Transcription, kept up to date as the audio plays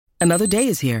Another day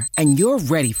is here, and you're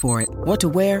ready for it. What to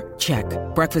wear? Check.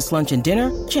 Breakfast, lunch, and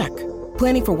dinner? Check.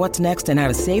 Planning for what's next and how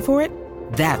to save for it?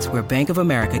 That's where Bank of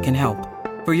America can help.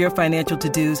 For your financial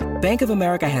to-dos, Bank of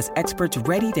America has experts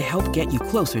ready to help get you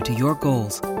closer to your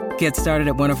goals. Get started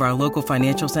at one of our local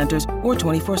financial centers or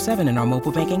 24/7 in our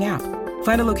mobile banking app.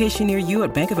 Find a location near you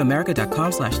at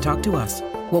bankofamerica.com/talktous.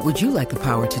 What would you like the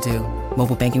power to do?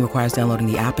 Mobile banking requires downloading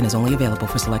the app and is only available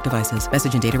for select devices.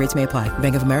 Message and data rates may apply.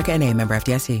 Bank of America N.A., member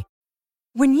FDIC.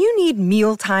 When you need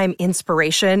mealtime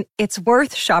inspiration, it's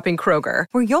worth shopping Kroger,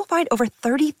 where you'll find over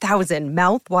 30,000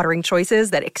 mouth-watering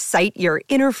choices that excite your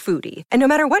inner foodie. And no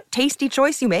matter what tasty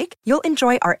choice you make, you'll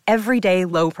enjoy our everyday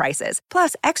low prices,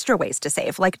 plus extra ways to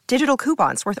save, like digital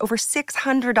coupons worth over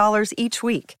 $600 each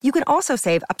week. You can also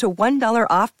save up to $1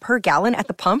 off per gallon at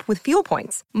the pump with fuel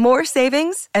points. More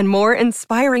savings and more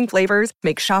inspiring flavors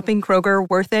make shopping Kroger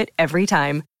worth it every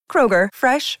time. Kroger,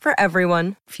 fresh for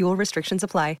everyone. Fuel restrictions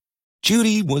apply.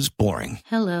 Judy was boring.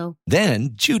 Hello.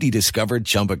 Then Judy discovered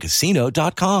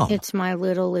ChumbaCasino.com. It's my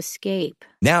little escape.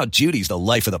 Now Judy's the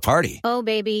life of the party. Oh,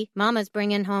 baby, mama's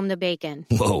bringing home the bacon.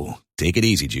 Whoa, take it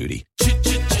easy, Judy.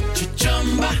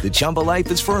 The Chumba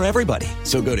life is for everybody.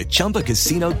 So go to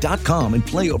ChumbaCasino.com and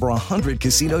play over 100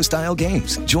 casino-style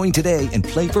games. Join today and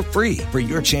play for free for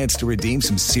your chance to redeem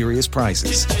some serious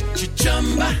prizes.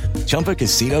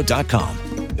 ChumbaCasino.com.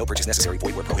 No purchase necessary.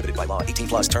 Void where prohibited by law. 18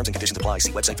 plus terms and conditions apply.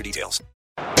 See website for details.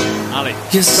 Ali.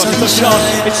 Yes,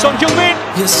 sunshine. It's Son Heung-min.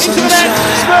 Yes, into the net.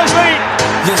 Spurs lead.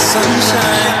 Yes,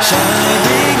 sunshine.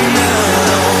 Shining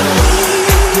now.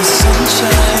 Yes,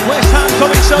 sunshine. West Ham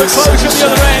coming so close at the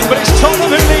other end, but it's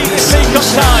Tottenham who lead this League Cup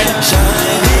side.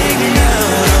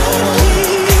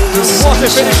 What a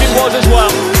finish it was as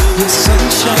well. Yes,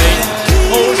 sunshine.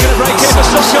 Oh, it's going to break in for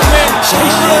Son Heung-min.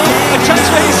 He's through. A chance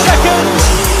for his second.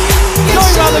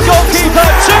 Going round the goalkeeper,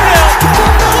 2-0.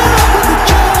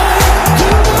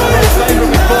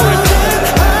 Favourite for him.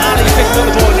 Ali picked up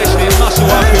the ball initially, and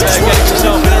Masuaku there getting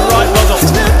himself in a right puzzle.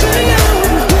 After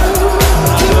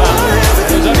that,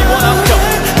 there's only one outcome.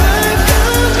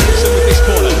 Dixon with this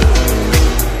corner.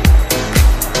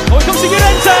 Oh, here comes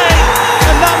Llorente,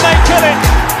 and that may kill it.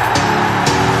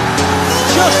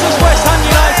 Just as West Ham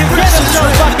United get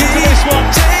themselves back into this one.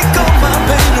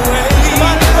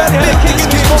 Man who's barely had a kick in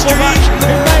this football match, who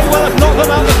may well have knocked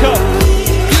them out of the cup.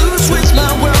 You switch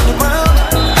my world around.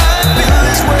 I feel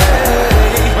this way.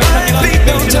 West Ham United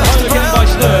beaten at home again by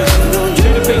Spurs.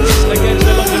 Two defeats against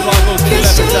their London rivals in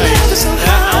 11 days.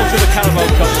 They're out of the Carabao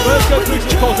Cup. Spurs go through to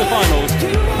the quarter-finals.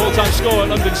 Full-time score at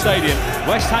London Stadium.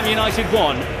 West Ham United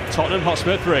 1, Tottenham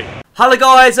Hotspur 3. Hello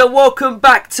guys and welcome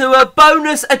back to a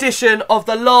bonus edition of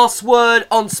The Last Word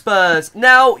on Spurs.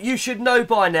 Now, you should know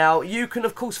by now, you can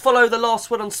of course follow The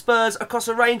Last Word on Spurs across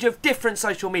a range of different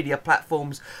social media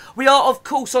platforms. We are of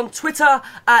course on Twitter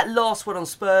at Last Word on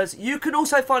Spurs. You can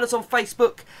also find us on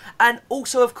Facebook and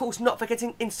also of course not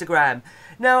forgetting Instagram.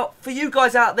 Now, for you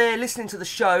guys out there listening to the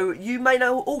show, you may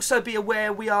now also be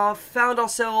aware we are found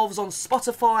ourselves on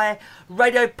Spotify,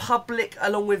 Radio Public,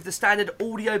 along with the standard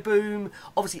Audio Boom,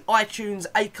 obviously iTunes,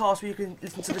 Acast, where you can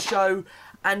listen to the show,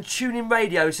 and TuneIn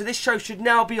Radio. So this show should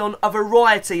now be on a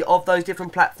variety of those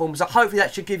different platforms. So hopefully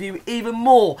that should give you even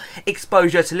more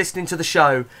exposure to listening to the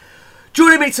show.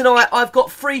 Joining me tonight, I've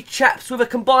got three chaps with a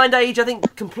combined age, I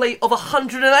think, complete of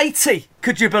 180.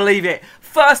 Could you believe it?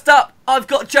 First up, I've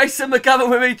got Jason McGovern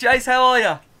with me. Jace, how are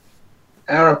you?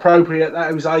 How appropriate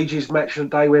that was ages match the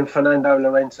day when Fernando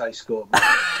Llorente scored.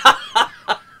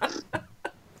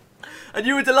 And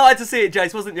you were delighted to see it,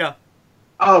 Jace, wasn't you?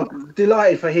 Oh,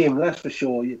 delighted for him, that's for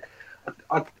sure.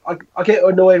 I get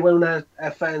annoyed when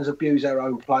our fans abuse our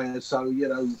own players, so, you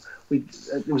know,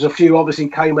 there was a few obviously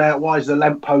came out, why is the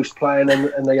lamppost playing,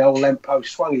 and the old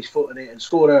lamppost swung his foot in it and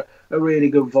scored a really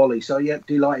good volley, so, yeah,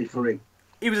 delighted for him.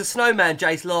 He was a snowman,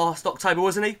 Jace, last October,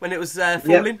 wasn't he? When it was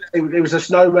falling? Yeah, he was a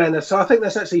snowman. So I think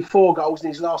that's actually 4 goals in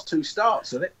his last 2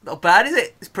 starts, isn't it? Not bad, is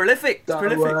it? It's prolific. It's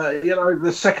prolific. You know,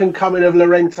 the second coming of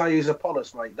Llorente is upon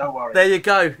us, mate. Don't worry. There you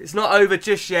go. It's not over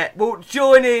just yet. Well,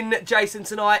 join in, Jason,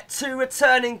 tonight. 2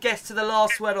 returning guests to The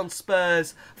Last Word on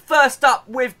Spurs. First up,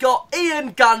 we've got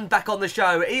Ian Gunn back on the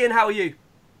show. Ian, how are you?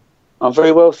 I'm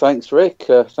very well, thanks, Rick.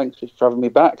 Thanks for having me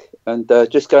back. And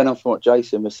just going on from what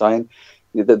Jason was saying,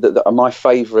 my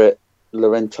favourite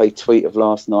Llorente tweet of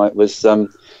last night was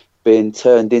being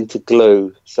turned into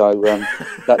glue. So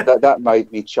that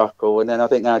made me chuckle. And then I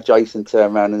think now Jason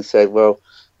turned around and said, "Well,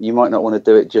 you might not want to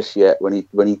do it just yet." When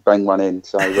he banged one in.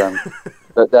 So,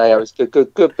 but there, it was a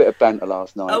good bit of banter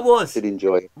last night. It was. I did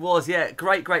enjoy it. It was, yeah,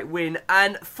 great win.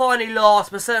 And finally,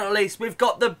 last but certainly not least, we've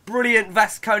got the brilliant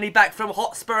Vasconi back from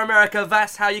Hotspur America.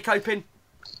 Vas, how are you coping?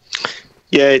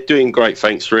 Yeah, doing great.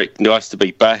 Thanks, Rick. Nice to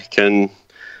be back and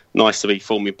nice to be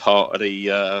forming part of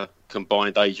the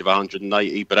combined age of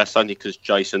 180, but that's only because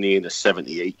Jason and Ian are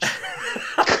 70 each.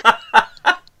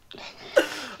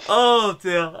 Oh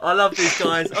dear, I love these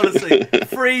guys. Honestly,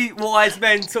 three wise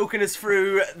men talking us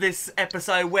through this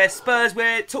episode where Spurs,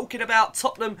 we're talking about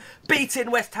Tottenham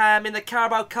beating West Ham in the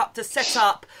Carabao Cup to set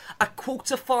up a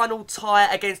quarter-final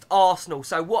tie against Arsenal.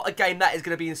 So what a game that is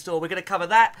going to be in store. We're going to cover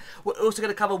that. We're also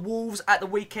going to cover Wolves at the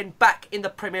weekend back in the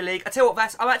Premier League. I tell you what,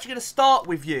 Vass, I'm actually going to start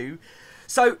with you.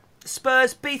 So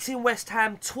Spurs beating West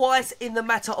Ham twice in the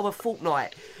matter of a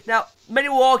fortnight. Now, many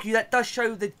will argue that does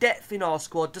show the depth in our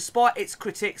squad. Despite its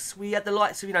critics, we had the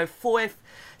likes of, Foyth,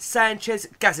 Sanchez,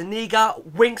 Gazzaniga,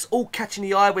 Winks all catching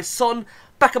the eye with Son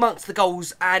back amongst the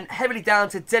goals and heavily down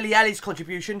to Dele Alli's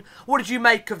contribution. What did you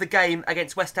make of the game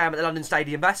against West Ham at the London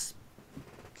Stadium, Vass?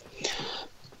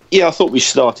 Yeah, I thought we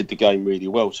started the game really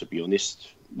well, to be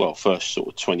honest. Well, first sort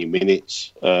of 20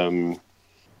 minutes.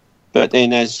 But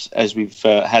then as we've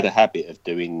had a habit of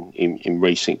doing in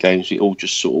recent games, it all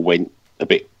just sort of went a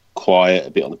bit quiet,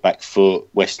 a bit on the back foot.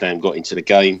 West Ham got into the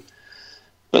game.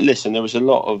 But listen, there was a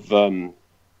lot of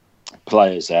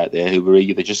players out there who were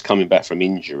either just coming back from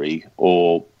injury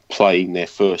or playing their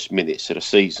first minutes of the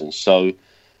season. So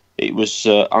it was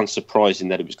unsurprising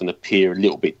that it was going to appear a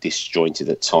little bit disjointed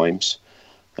at times.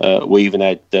 We even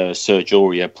had Serge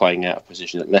Aurier playing out of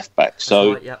position at left back.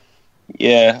 So, right,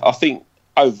 yeah, I think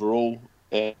overall,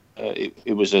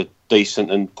 it was a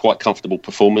decent and quite comfortable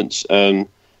performance.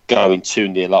 Going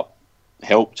 2-0 up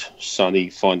helped. Sonny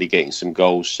finally getting some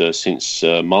goals since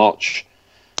March.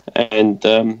 And,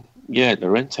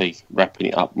 Llorente wrapping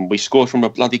it up. And we scored from a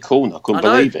bloody corner. I couldn't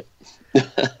believe it.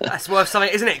 That's worth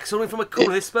something, isn't it? Scoring from a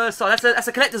corner this Spurs side. That's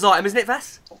a collector's item, isn't it,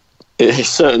 Vass? It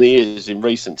certainly is in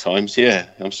recent times, yeah.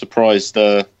 I'm surprised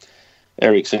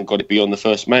Ericsson got it beyond the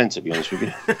first man, to be honest with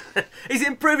you. He's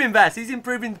improving, Vass. He's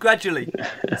improving gradually.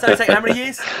 So it's taken how many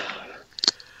years?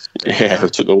 Yeah,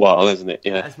 it took a while, hasn't it?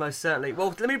 Yeah, that's most certainly.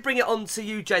 Well, let me bring it on to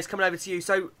you, Jace, coming over to you.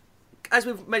 So, as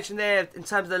we've mentioned there, in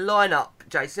terms of the lineup,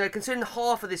 Jace, considering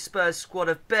half of this Spurs squad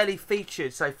have barely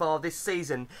featured so far this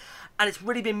season, and it's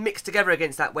really been mixed together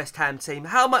against that West Ham team,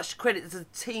 how much credit does the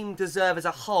team deserve as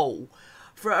a whole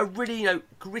for a really,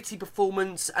 gritty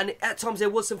performance? And at times there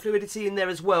was some fluidity in there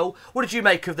as well. What did you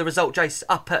make of the result, Jace,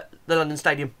 up at the London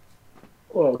Stadium?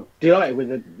 Well, delighted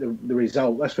with the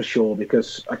result, that's for sure,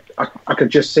 because I could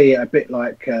just see it a bit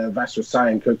like Vass was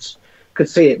saying, could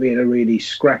see it being a really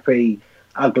scrappy,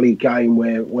 ugly game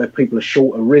where people are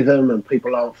short of rhythm and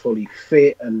people aren't fully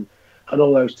fit and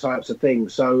all those types of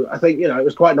things. So I think, it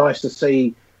was quite nice to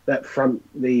see that front,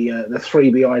 the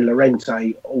three behind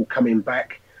Llorente all coming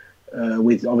back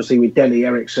with Dele,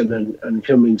 Ericsson and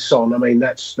Heung-min Son. I mean,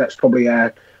 that's probably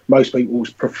most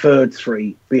people's preferred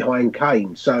three behind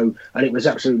Kane. So, and it was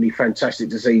absolutely fantastic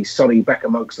to see Sonny back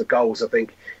amongst the goals. I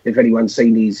think if anyone's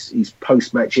seen his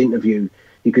post-match interview,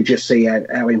 you could just see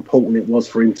how important it was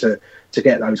for him to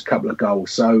get those couple of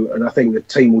goals. So, and I think the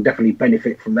team will definitely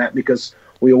benefit from that, because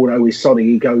we all know with Sonny,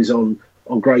 he goes on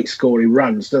great scoring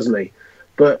runs, doesn't he?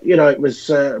 But, it was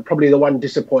probably the one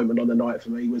disappointment on the night for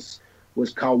me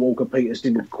was Kyle Walker-Peters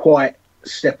didn't quite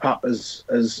step up as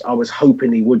I was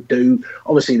hoping he would do.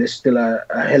 Obviously, there's still a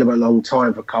hell of a long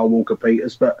time for Kyle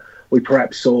Walker-Peters, but we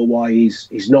perhaps saw why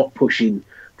he's not pushing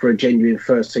for a genuine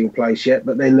first-team place yet.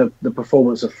 But then the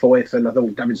performance of Foyth and I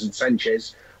thought Davinson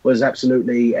Sanchez was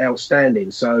absolutely outstanding.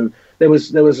 So there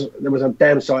was a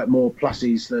damn sight more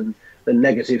pluses than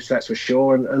negatives, that's for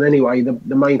sure. And anyway,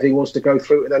 the main thing was to go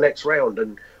through to the next round,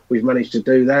 and we've managed to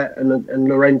do that. And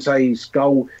Llorente's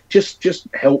goal just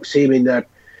helps him in that.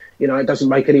 It doesn't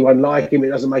make anyone like him. It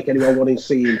doesn't make anyone wanting to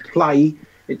see him play.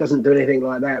 It doesn't do anything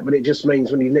like that. But it just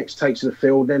means when he next takes the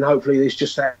field, then hopefully there's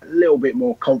just that little bit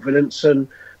more confidence, and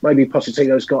maybe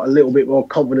Pochettino's got a little bit more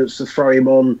confidence to throw him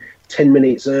on 10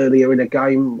 minutes earlier in a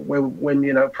game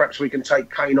when perhaps we can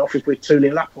take Kane off if we're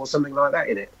 2-0 up or something like that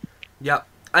in it. Yeah.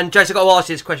 And Jason, I've got to ask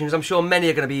you this question because I'm sure many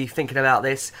are going to be thinking about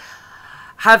this.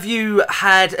 Have you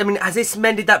has this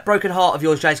mended that broken heart of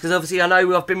yours, Jace? Because obviously I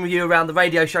know I've been with you around the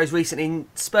radio shows recently, and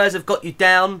Spurs have got you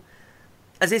down.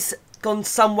 Has this gone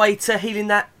some way to healing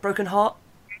that broken heart?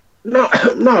 No,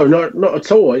 not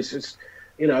at all. It's just,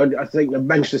 I think the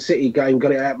Manchester City game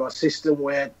got it out of my system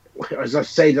where, as I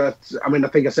said, I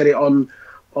think I said it on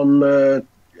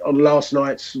last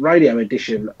night's radio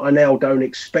edition, I now don't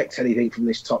expect anything from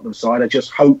this Tottenham side. I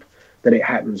just hope that it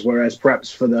happens, whereas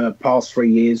perhaps for the past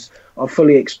 3 years I've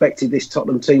fully expected this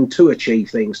Tottenham team to achieve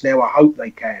things. Now I hope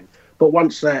they can, but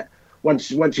once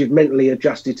you've mentally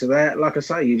adjusted to that, like I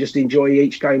say, you just enjoy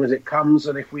each game as it comes,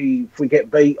 and if we get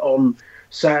beat on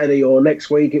Saturday or next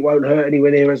week, it won't hurt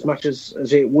anywhere near as much as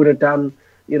it would have done,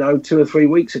 2 or 3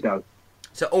 weeks ago.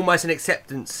 So almost an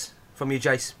acceptance from you,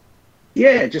 Jace.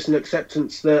 Yeah, just an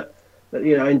acceptance that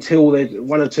until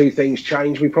one or two things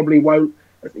change, we probably won't.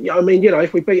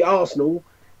 If we beat Arsenal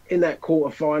in that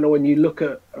quarter-final and you look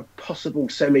at a possible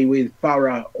semi with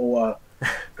Borough or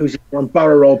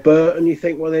Borough or Burton, you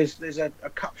think, well, there's a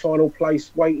cup final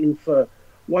place waiting for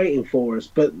us.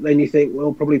 But then you think,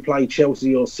 we'll probably play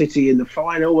Chelsea or City in the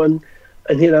final, and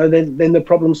then the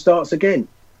problem starts again.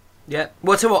 Yeah.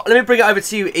 Well, tell you what, let me bring it over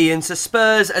to you, Ian. So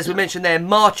Spurs, as we mentioned there,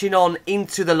 marching on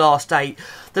into the last 8.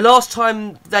 The last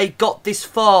time they got this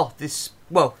far,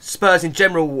 Spurs in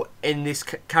general in this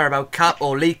Carabao Cup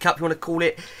or League Cup, you want to call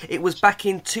it, it was back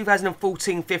in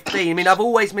 2014-15. I mean, I've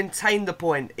always maintained the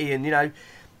point, Ian,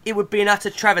 it would be an utter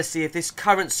travesty if this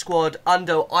current squad,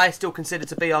 under I still consider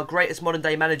to be our greatest modern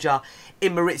day manager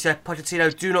in Maurizio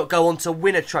Pochettino, do not go on to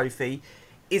win a trophy.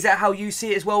 Is that how you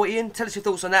see it as well, Ian? Tell us your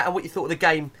thoughts on that and what you thought of the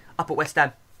game up at West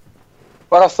Ham.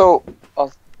 Well, I thought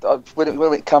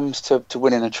when it comes to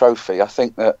winning a trophy, I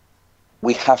think that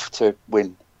we have to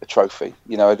win a trophy.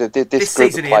 This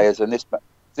group season, of players, Ian. And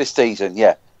this season,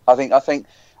 yeah. I think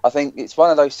it's one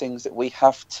of those things that we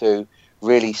have to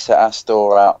really set our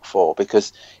store out for,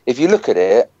 because if you look at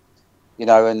it,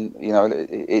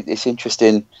 it's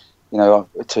interesting,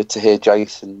 to hear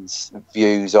Jason's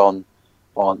views on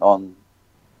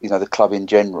the club in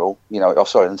general,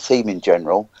 the team in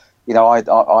general.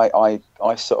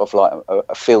 I sort of like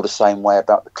feel the same way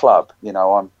about the club.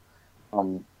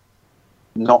 I'm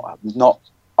not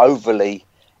overly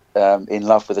in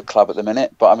love with the club at the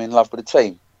minute, but I'm in love with the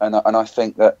team, and I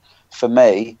think that for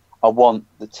me, I want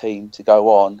the team to go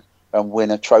on and win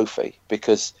a trophy,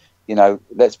 because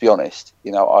let's be honest,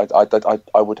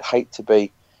 I would hate to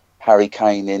be Harry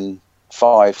Kane in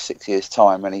 5-6 years'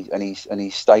 time, and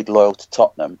he's stayed loyal to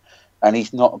Tottenham, and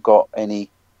he's not got any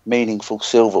meaningful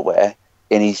silverware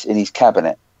in his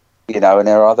cabinet, and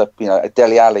there are other,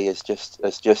 Dele Alli has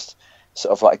just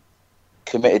sort of like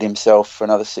committed himself for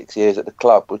another 6 years at the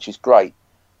club, which is great.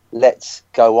 Let's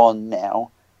go on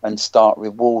now and start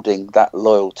rewarding that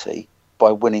loyalty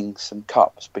by winning some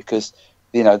cups, because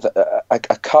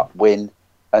a cup win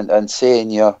and seeing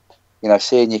your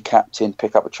captain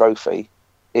pick up a trophy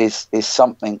is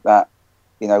something that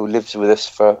lives with us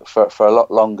for a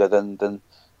lot longer than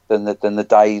the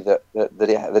day that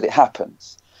it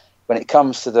happens. When it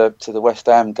comes to the West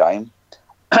Ham game,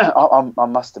 I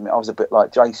must admit I was a bit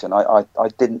like Jason. I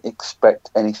didn't expect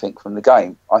anything from the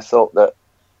game. I thought that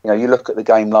you look at the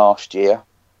game last year,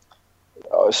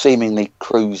 seemingly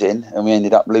cruising, and we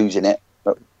ended up losing it.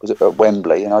 Was it at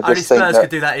Wembley? And I just think Spurs could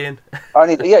do that, Ian.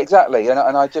 Yeah, exactly. And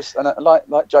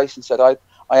like Jason said, I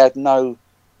had no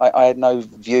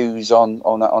views on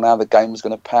how the game was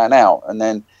going to pan out. And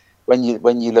then when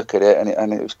you look at it,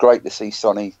 and it was great to see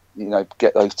Sonny,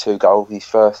 get those 2 goals, his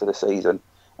first of the season,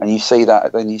 and you see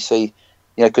that, then you see,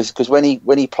 because when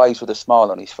he plays with a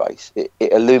smile on his face, it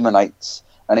illuminates,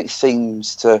 and it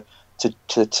seems to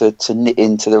knit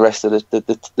into the rest of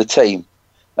the team,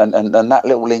 and that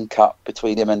little link up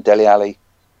between him and Dele Alli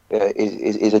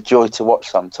is a joy to watch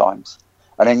sometimes.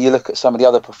 And then you look at some of the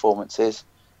other performances,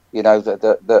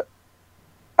 that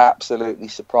absolutely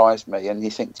surprised me, and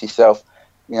you think to yourself,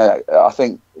 I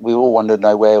think we all wanted to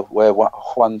know where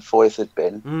Juan Foyth had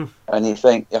been, and you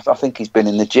think, I think he's been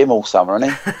in the gym all summer,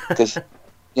 hasn't he? Because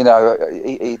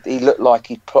he looked like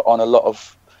he put on a lot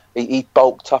of. He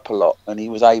bulked up a lot, and he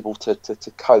was able to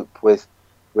cope with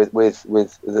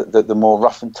the more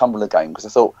rough and tumble game. Because I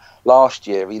thought last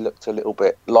year he looked a little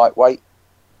bit lightweight,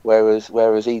 whereas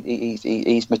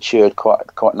he's matured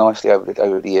quite nicely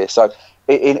over the years. So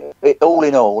all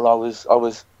in all, I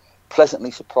was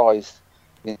pleasantly surprised,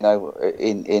 in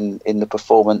the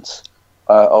performance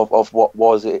of what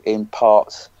was in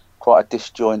parts quite a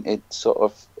disjointed sort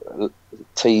of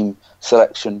team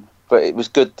selection. But it was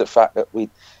good the fact that we'd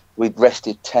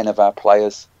rested 10 of our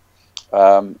players,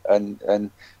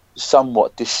 and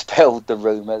somewhat dispelled the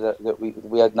rumour that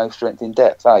we had no strength in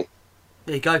depth. There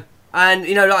you go. And,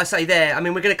 like I say there,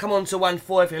 we're going to come on to Juan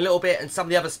Foyth in a little bit and some of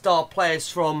the other star players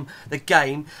from the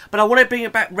game. But I want to bring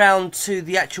it back round to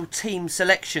the actual team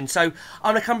selection. So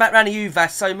I'm going to come back round to you,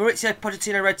 Vass. So Maurizio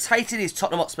Pochettino rotated his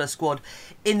Tottenham Hotspur squad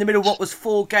in the middle of what was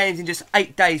 4 games in just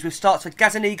 8 days, with starts with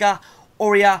Gazzaniga,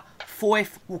 Aurier,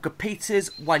 Foyth,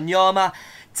 Walker-Peters, Wanyama.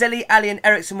 Dele Alli and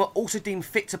Eriksen were also deemed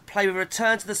fit to play, with a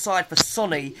return to the side for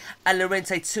Sonny and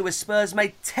Llorente too, as Spurs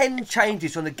made 10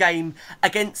 changes from the game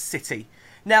against City.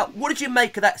 Now, what did you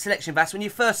make of that selection, Vass? When you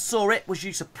first saw it, was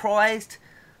you surprised?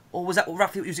 or was that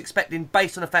roughly what you was expecting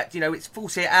based on the fact, it's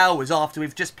 48 hours after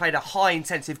we've just played a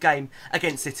high-intensive game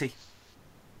against City?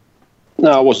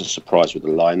 No, I wasn't surprised with the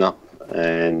lineup,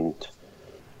 and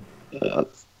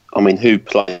who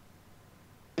played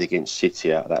against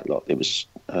City out of that lot? It was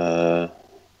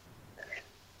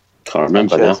can't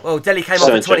remember now. Well, Dele came off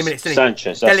for 20 minutes, didn't he?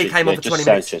 Sanchez. Dele came off for 20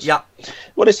 minutes. Yeah.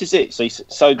 Well, this is it.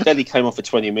 So Dele came off for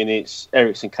 20 minutes.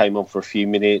 Eriksen came on for a few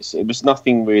minutes. It was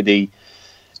nothing really.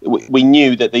 We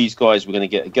knew that these guys were going to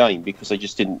get a game because they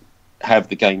just didn't have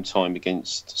the game time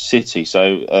against City.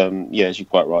 So, as you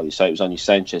quite rightly say, it was only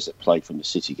Sanchez that played from the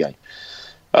City game.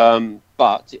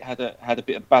 But it had a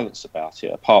bit of balance about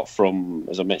it, apart from,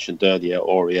 as I mentioned earlier,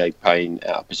 Aurier playing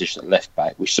out of position at left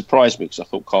back, which surprised me because I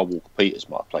thought Kyle Walker-Peters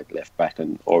might have played left back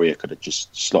and Aurier could have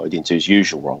just slotted into his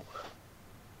usual role.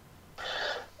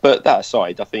 But that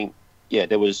aside, I think,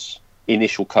 there was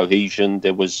initial cohesion.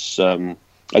 There was a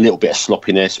little bit of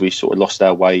sloppiness. We sort of lost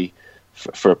our way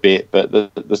for a bit, but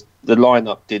the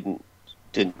lineup didn't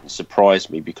surprise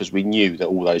me because we knew that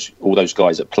all those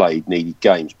guys that played needed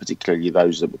games, particularly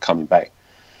those that were coming back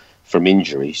from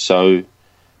injury. So,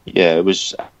 it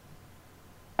was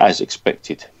as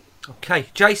expected. Okay,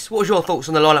 Jace, what was your thoughts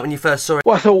on the lineup when you first saw it?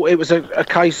 Well, I thought it was a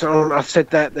case on. I said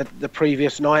that the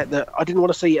previous night that I didn't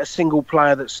want to see a single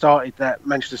player that started that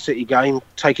Manchester City game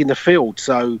taking the field.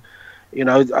 So,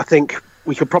 I think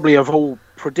we could probably have all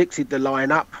predicted the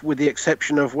lineup, with the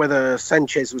exception of whether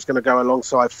Sanchez was going to go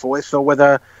alongside Foyth or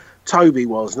whether Toby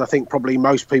was. And I think probably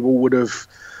most people would have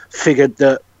figured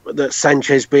that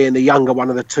Sanchez, being the younger one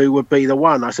of the two, would be the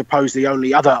one. I suppose the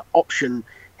only other option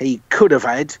he could have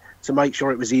had to make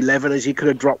sure it was 11 is he could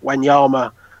have dropped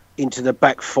Wanyama into the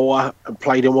back four and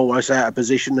played him almost out of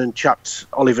position and chucked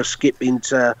Oliver Skipp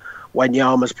into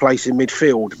Wanyama's place in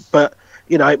midfield. But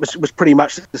it was pretty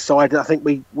much decided. I think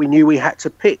we knew we had to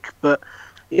pick. But,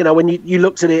 when you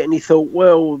looked at it and you thought,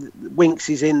 well, Winks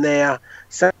is in there,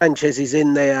 Sanchez is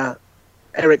in there,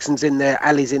 Eriksen's in there,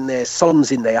 Ali's in there,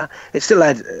 Son's in there, it still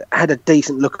had a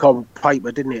decent look on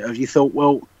paper, didn't it? As you thought,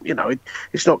 well,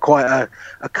 it's not quite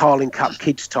a Carling Cup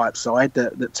kids type side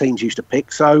that teams used to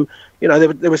pick. So,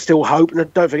 there was still hope.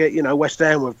 And don't forget, West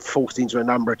Ham were forced into a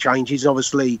number of changes.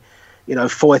 Obviously,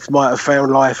 Foyth might have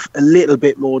found life a little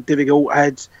bit more difficult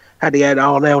had he had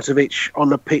Arnautovic on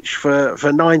the pitch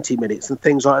for 90 minutes and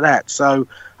things like that. So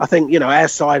I think, our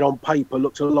side on paper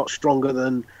looked a lot stronger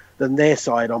than their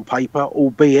side on paper,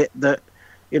 albeit that,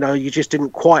 you just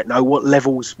didn't quite know what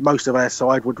levels most of our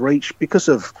side would reach because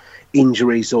of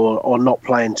injuries or not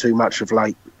playing too much of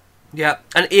late. Yeah,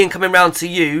 and Ian, coming round to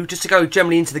you, just to go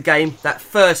generally into the game, that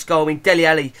first goal, Dele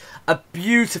Alli, a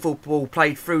beautiful ball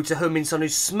played through to Heung-min Son, who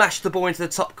smashed the ball into the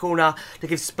top corner to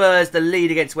give Spurs the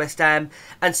lead against West Ham,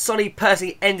 and Sonny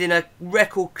personally ending a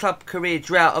record club career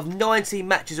drought of 19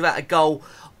 matches without a goal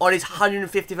on his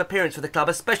 150th appearance for the club.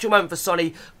 A special moment for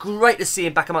Sonny. Great to see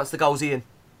him back amongst the goals, Ian.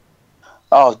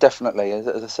 Oh, definitely. As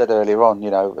I said earlier on,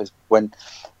 when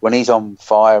he's on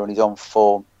fire and he's on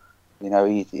form,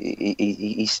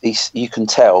 he's you can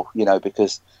tell,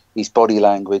 because his body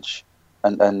language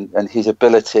and his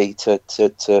ability to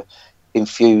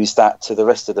infuse that to the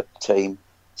rest of the team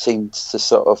seems to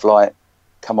sort of like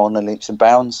come on in leaps and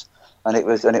bounds. And it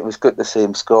was good to see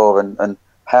him score. And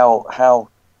how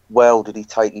well did he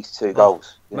take his two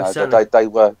goals? They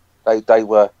were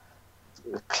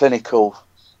clinical,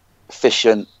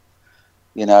 efficient,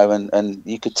 and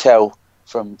you could tell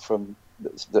from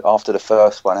after the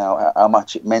first one how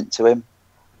much it meant to him.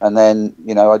 And then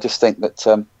I just think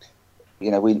that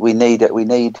we need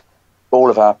all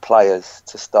of our players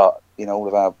to start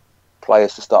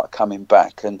coming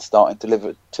back and starting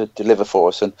to deliver for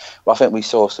us. And I think we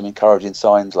saw some encouraging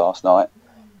signs last night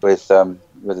with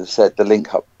as I said, the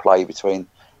link up play between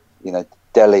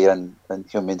Dele and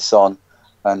Heung-min Son,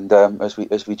 and as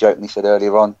we jokingly said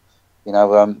earlier on,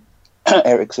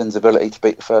 Eriksen's ability to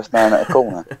beat the first man at a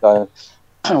corner. So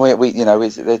there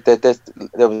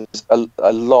was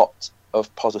a lot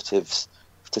of positives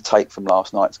to take from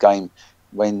last night's game.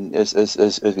 When, as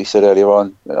we said earlier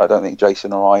on, I don't think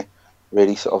Jason or I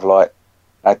really sort of like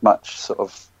had much sort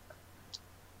of.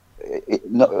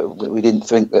 We didn't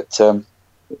think that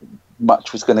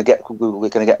much was going to get. We were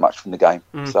going to get much from the game.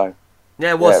 So.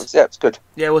 Yeah, it was. Yeah, it's good.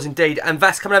 Yeah, it was indeed. And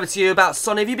Vass, coming over to you about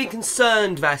Sonny. Have you been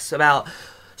concerned, Vass, about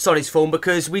Sonny's form?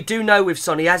 Because we do know with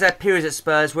Sonny, he has had periods at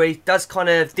Spurs where he does kind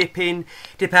of dip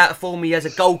out of form. He has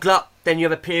a goal glut. Then you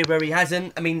have a period where he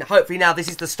hasn't. I mean, hopefully now this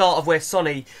is the start of where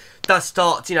Sonny does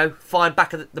start, find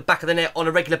the back of the net on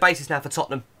a regular basis now for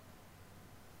Tottenham.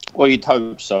 Well, you'd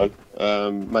hope so.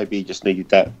 Maybe he just needed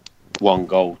that one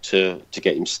goal to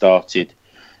get him started.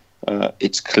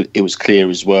 it was clear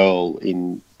as well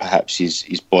in perhaps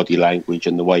his body language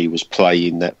and the way he was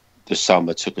playing that the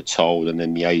summer took a toll, and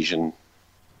then the Asian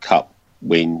Cup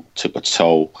win took a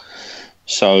toll.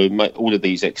 So all of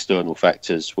these external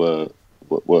factors were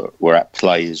at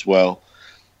play as well.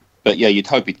 But yeah, you'd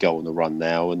hope he'd go on the run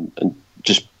now, and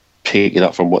just picking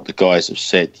up from what the guys have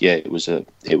said. Yeah, it was a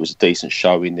decent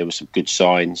showing. There were some good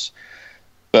signs,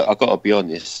 but I've got to be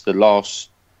honest. The last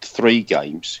 3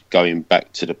 games, going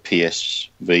back to the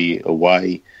PSV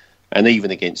away, and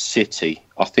even against City,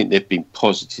 I think there've been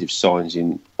positive signs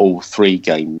in all 3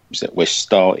 games that we're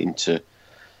starting to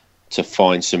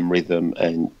find some rhythm,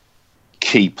 and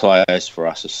key players for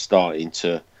us are starting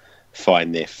to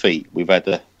find their feet. We've had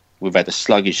a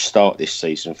sluggish start this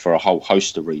season for a whole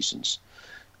host of reasons.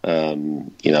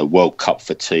 World Cup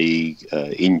fatigue,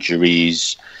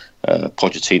 injuries.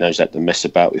 Pochettino's had to mess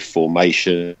about with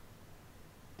formations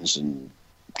and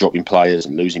dropping players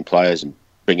and losing players and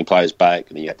bringing players back.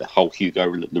 And then you had the whole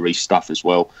Hugo Lloris stuff as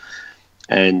well.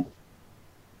 And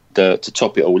to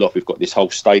top it all off, we've got this whole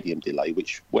stadium delay,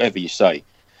 which, whatever you say,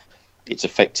 it's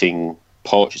affecting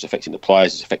Poch, it's affecting the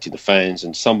players, it's affecting the fans,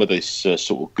 and some of this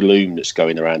sort of gloom that's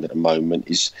going around at the moment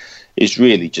is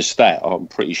really just that. I'm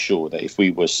pretty sure that if we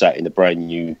were sat in a brand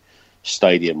new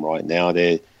stadium right now,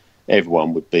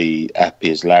 everyone would be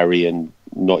happy as Larry and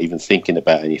not even thinking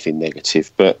about anything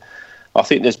negative. But I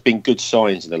think there's been good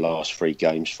signs in the last 3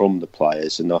 games from the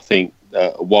players, and I think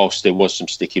whilst there was some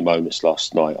sticky moments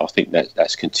last night, I think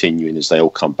that's continuing as they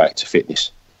all come back to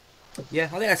fitness. Yeah, I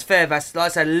think that's fair. That's, like I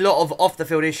said, a lot of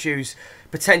off-the-field issues.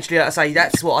 Potentially, like I say,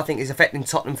 that's what I think is affecting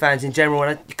Tottenham fans in general,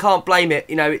 and you can't blame it.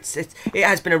 It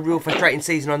has been a real frustrating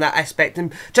season on that aspect.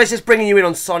 And just bringing you in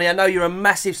on Sonny, I know you're a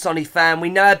massive Sonny fan. We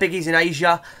know how big he's in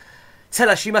Asia. Tell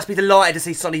us, you must be delighted to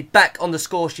see Sonny back on the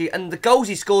score sheet. And the goals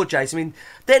he scored, Jace, I mean,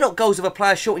 they're not goals of a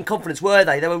player short in confidence, were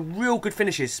they? They were real good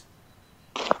finishes.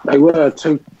 They were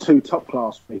two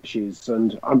top-class finishes.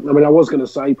 And I was going to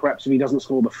say, perhaps if he doesn't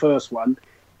score the first one,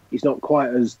 he's not quite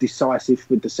as decisive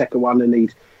with the second one, and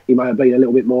he may have been a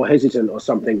little bit more hesitant or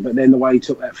something. But then the way he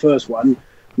took that first one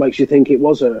makes you think it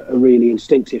was a really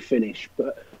instinctive finish.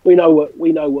 But we know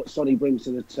what Sonny brings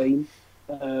to the team.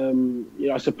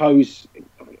 I suppose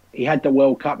he had the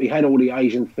World Cup, he had all the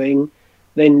Asian thing.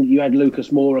 Then you had Lucas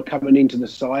Moura coming into the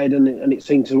side, and it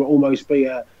seemed to almost be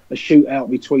a shootout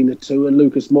between the two. And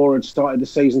Lucas Moura had started the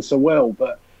season so well,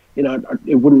 but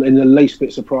it wouldn't in the least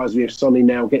bit surprise me if Sonny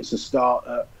now gets a start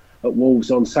at Wolves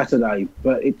on Saturday.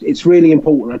 But it's really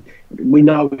important. We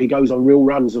know he goes on real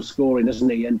runs of scoring, doesn't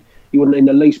he? And you wouldn't in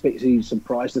the least bit be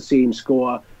surprised to see him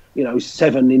score,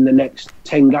 7 in the next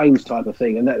 10 games type of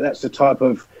thing. And that's the type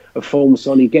of form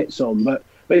Sonny gets on. But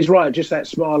he's right, just that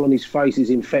smile on his face is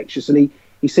infectious, and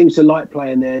he seems to like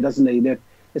playing there, doesn't he? There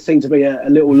seems to be a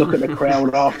little look at the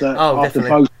crowd after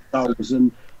both goals,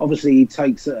 and obviously he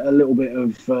takes a little bit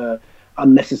of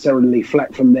unnecessarily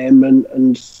flack from them,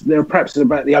 and they're perhaps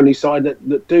about the only side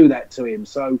that do that to him.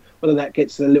 So whether that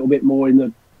gets a little bit more in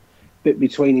the bit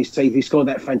between his teeth, he scored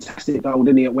that fantastic goal,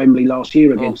 didn't he, at Wembley last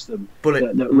year against them,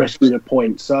 that rescued a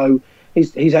point. So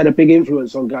he's had a big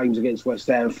influence on games against West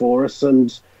Ham for us,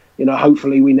 and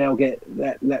hopefully we now get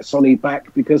that Sonny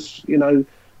back, because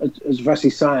as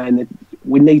Vassi's saying,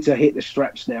 we need to hit the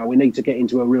straps now. We need to get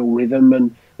into a real rhythm,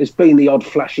 and there's been the odd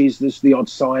flashes, there's the odd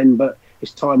sign, but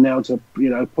it's time now to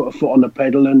put a foot on the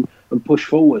pedal and push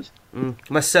forward.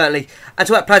 Most certainly. And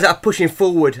to our players that are pushing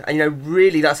forward, and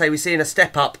really, like I say, we're seeing a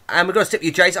step up. And we're going to stick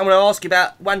with you, Jace. I'm going to ask you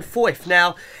about Juan Foyth.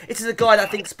 Now, this is a guy that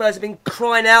I think Spurs have been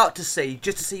crying out to see,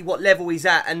 just to see what level he's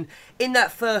at. And in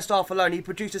that first half alone, he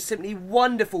produced a simply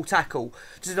wonderful tackle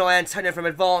to deny Antonio from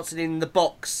advancing in the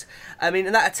box. And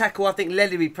that tackle, I think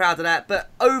Lely will be proud of that. But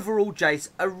overall, Jace,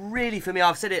 for me,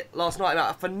 I've said it last night,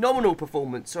 about a phenomenal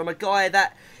performance from a guy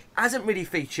that hasn't really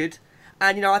featured.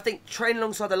 And, I think training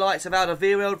alongside the likes of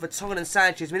Alderweireld, Vertonghen and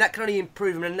Sanchez, that can only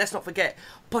improve him. And let's not forget,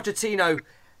 Pochettino,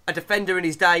 a defender in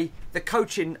his day. The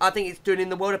coaching, I think it's doing in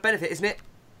the world of benefit, isn't it?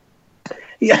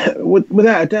 Yeah,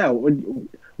 without a doubt.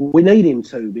 We need him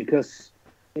to, because,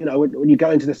 when you go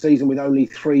into the season with only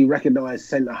 3 recognised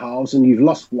centre-halves and you've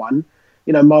lost one,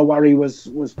 my worry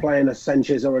was playing a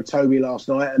Sanchez or a Toby last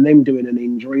night and them doing an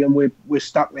injury, and we're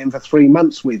stuck then for 3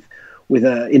 months with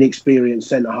an inexperienced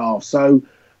centre-half. So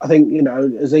I think,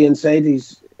 as Ian said,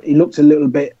 he looked a little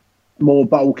bit more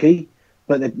bulky,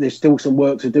 but there's still some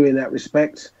work to do in that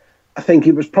respect. I think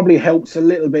it was probably helped a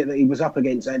little bit that he was up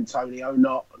against Antonio,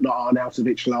 not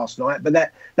Arnautovic last night. But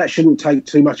that shouldn't take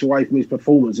too much away from his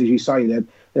performance. As you say,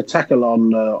 the tackle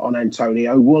on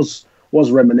Antonio was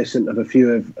reminiscent of a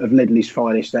few of Ledley's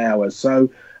finest hours. So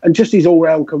and just his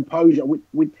all-round composure.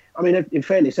 I mean, in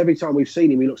fairness, every time we've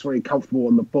seen him, he looks very comfortable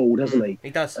on the ball, doesn't he? He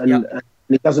does, and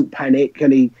he doesn't panic,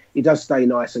 and he does stay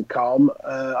nice and calm.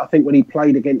 I think when he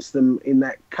played against them in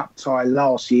that cup tie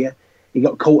last year, he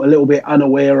got caught a little bit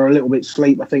unaware or a little bit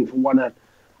asleep. I think for one of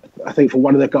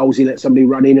the goals, he let somebody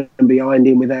run in and behind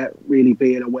him without really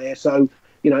being aware. So,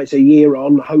 it's a year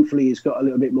on. Hopefully, he's got a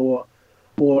little bit more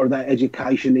of that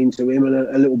education into him and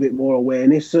a little bit more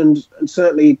awareness. And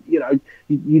certainly,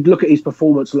 you'd look at his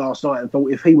performance last night and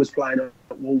thought if he was playing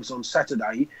at Wolves on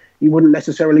Saturday, you wouldn't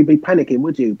necessarily be panicking,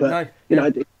 would you? But,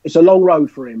 no. It's a long road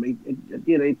for him.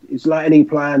 It's like any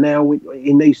player now.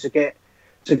 He needs to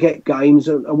get games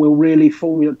and will really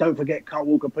form. Don't forget, Carl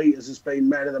Walker-Peters has been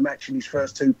man of the match in his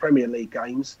first 2 Premier League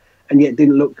games, and yet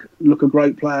didn't look a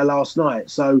great player last night.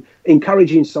 So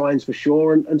encouraging signs for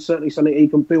sure, and certainly something he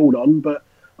can build on. But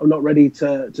I'm not ready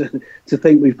to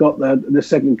think we've got the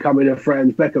second coming of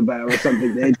Franz Beckenbauer or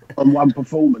something there on one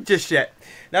performance. Just yet.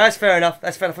 No, that's fair enough.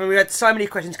 We had so many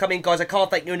questions come in, guys. I can't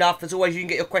thank you enough. As always, you can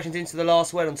get your questions into the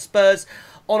Last Word on Spurs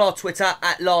on our Twitter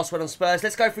at Last Word on Spurs.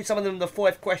 Let's go through some of them, the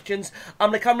 5 questions.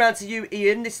 I'm going to come round to you,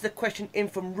 Ian. This is the question in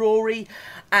from Rory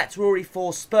at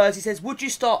Rory4Spurs. He says, would you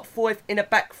start Foyth in a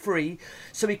back 3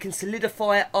 so we can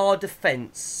solidify our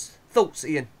defence? Thoughts,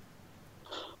 Ian?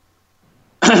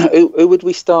 Who would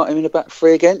we start him in a back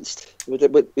 3 against?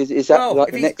 Is that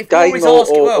the next game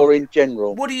or in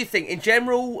general? What do you think? In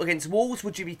general, against Wolves,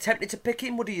 would you be tempted to pick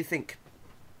him? What do you think?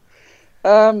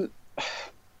 I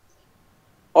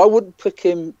wouldn't pick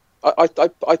him.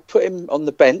 I'd put him on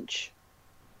the bench.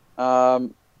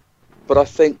 But I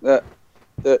think that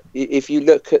if you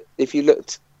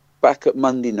looked back at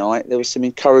Monday night, there were some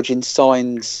encouraging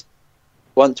signs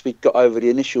once we got over the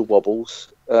initial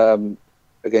wobbles.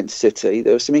 Against City,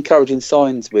 there were some encouraging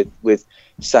signs with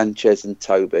Sanchez and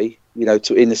Toby,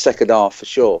 in the second half for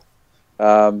sure.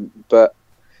 But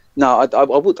no, I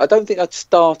don't think I'd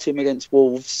start him against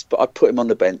Wolves, but I'd put him on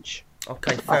the bench.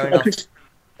 Okay, fair enough.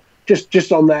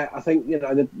 Just on that, I think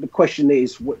the question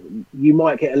is, you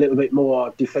might get a little bit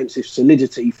more defensive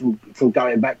solidity from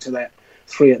going back to that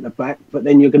 3 at the back, but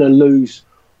then you're going to lose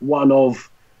one of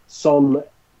Son,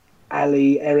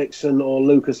 Ali, Ericsson or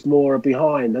Lucas Moura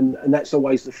behind, and that's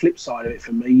always the flip side of it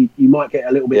for me. You might get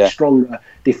a little bit stronger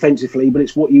defensively, but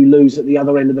it's what you lose at the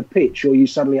other end of the pitch, or you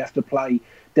suddenly have to play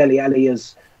Dele Alli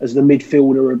as the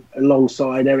midfielder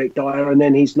alongside Eric Dyer, and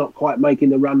then he's not quite making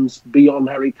the runs beyond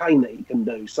Harry Kane that he can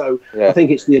do. So I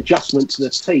think it's the adjustment to the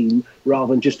team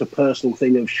rather than just a personal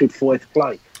thing of should Foyth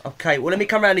play. Okay, well, let me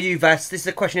come round to you, Vas. This is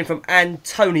a question from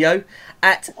Antonio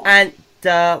at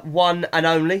one and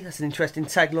only. That's an interesting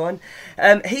tagline.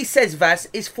 He says, Vas,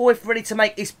 is Foyth ready to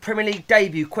make his Premier League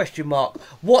debut? ?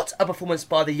 What a performance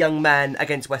by the young man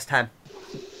against West Ham.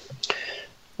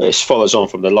 It follows on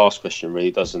from the last question,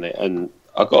 really, doesn't it? And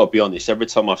I've got to be honest, every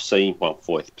time I've seen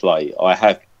Foyth play, I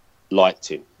have liked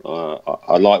him.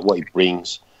 I like what he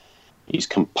brings. He's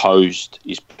composed.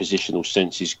 His positional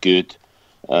sense is good.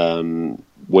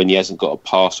 When he hasn't got a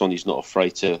pass on, he's not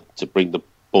afraid to bring the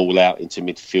ball out into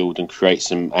midfield and create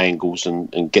some angles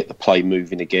and get the play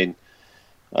moving again.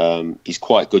 He's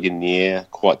quite good in the air,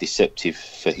 quite deceptive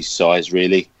for his size,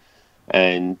 really.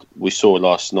 And we saw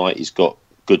last night he's got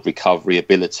good recovery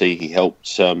ability. He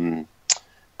helped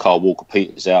Carl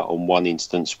Walker-Peters out on one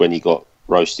instance when he got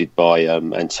roasted by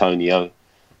Antonio,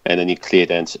 and then he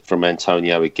cleared from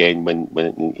Antonio again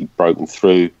when he broken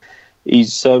through.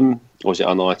 He's or was it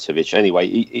Arnautovic?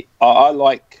 Anyway, I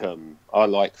like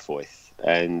Foyth.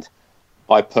 And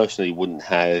I personally wouldn't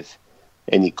have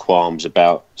any qualms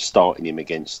about starting him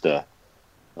against a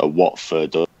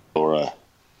Watford or a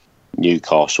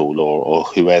Newcastle or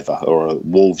whoever, or a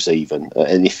Wolves even.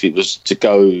 And if it was to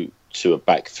go to a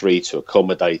back 3 to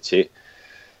accommodate it,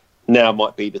 now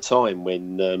might be the time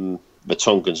when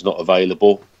Vertonghen's not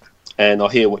available. And I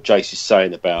hear what Jace is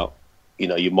saying about,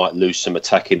 you might lose some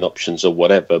attacking options or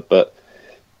whatever. But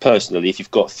personally, if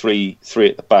you've got three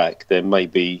at the back, then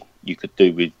maybe you could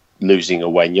do with losing a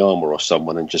Wanyama or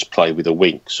someone and just play with a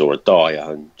Winks or a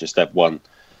Dyer and just have one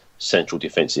central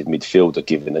defensive midfielder,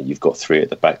 given that you've got 3 at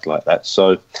the back like that.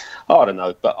 So, I don't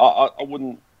know, but I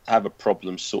wouldn't have a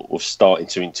problem sort of starting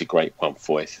to integrate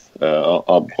Foyth.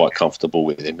 I'm quite comfortable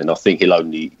with him, and I think he'll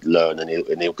only learn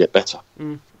and he'll get better.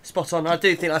 Spot on. I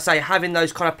do think, like I say, having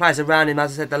those kind of players around him,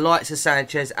 as I said, the likes of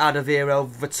Sanchez,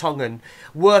 Alderweireld, Vertonghen,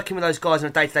 working with those guys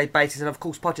on a day-to-day basis, and of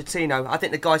course Pochettino, I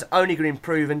think the guy's only going to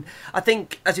improve. And I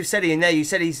think, as you've said in there, you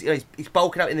said he's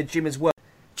bulking up in the gym as well.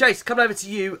 Jace, coming over to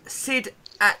you. Sid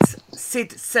at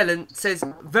Sid Sellen says,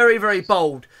 very, very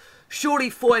bold. Surely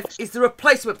Foyth is the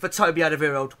replacement for Toby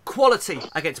Alderweireld. Quality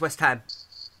against West Ham.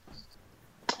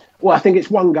 Well, I think it's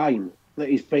one game that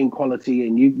he's been quality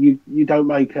in. You don't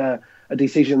make a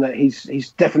decision that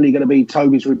he's definitely going to be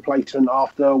Toby's replacement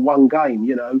after one game.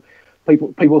 You know,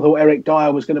 people thought Eric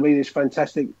Dyer was going to be this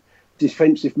fantastic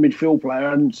defensive midfield player,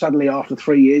 and suddenly after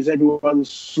 3 years, everyone's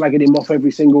slagging him off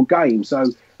every single game. So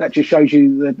that just shows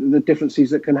you the differences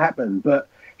that can happen. But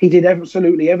he did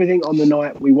absolutely everything on the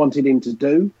night we wanted him to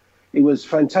do. He was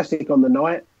fantastic on the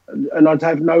night, and I'd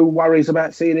have no worries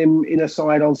about seeing him in a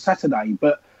side on Saturday.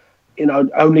 But, you know,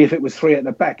 only if it was three at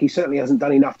the back. He certainly hasn't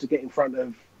done enough to get in front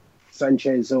of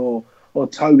Sanchez or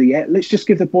Toby yet. Let's just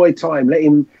give the boy time. Let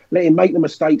him make the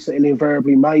mistakes that he'll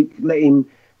invariably make. Let him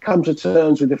come to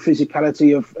terms with the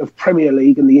physicality of Premier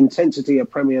League and the intensity of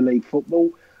Premier League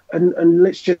football. And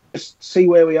let's just see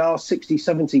where we are 60,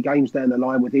 70 games down the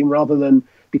line with him, rather than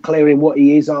declaring what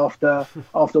he is after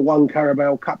one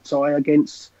Carabao Cup tie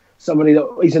against somebody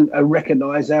that isn't a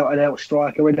recognised out-and-out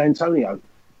striker in Antonio.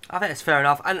 I think that's fair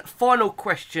enough. And final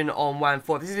question on Juan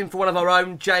Foyth. This is in for one of our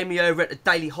own, Jamie over at the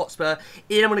Daily Hotspur.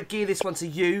 Ian, I'm going to give this one to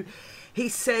you. He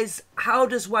says, how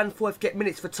does Juan Foyth get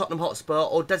minutes for Tottenham Hotspur,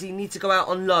 or does he need to go out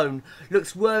on loan?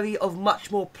 Looks worthy of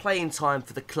much more playing time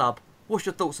for the club. What's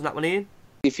your thoughts on that one, Ian?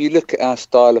 If you look at our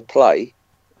style of play,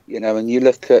 you know, and you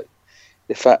look at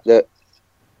the fact that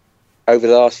over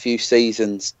the last few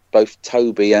seasons, both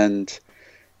Toby and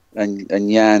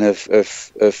Jan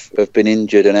have been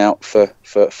injured and out for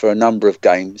a number of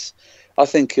games, I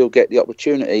think he'll get the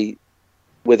opportunity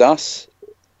with us,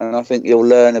 and I think he'll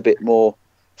learn a bit more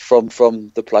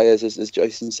from the players, as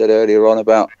Jason said earlier on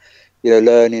about, you know,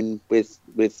 learning with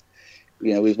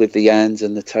the Jans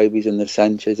and the Tobys and the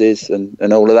Sanchez's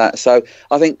and all of that. So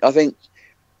I think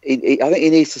he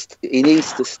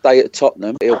needs to stay at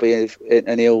Tottenham.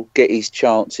 He'll get his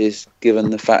chances,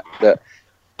 given the fact that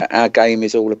our game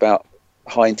is all about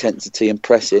high intensity and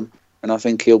pressing, and I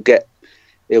think he'll get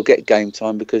game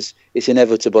time, because it's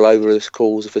inevitable over the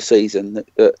course of a season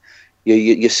that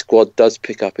your squad does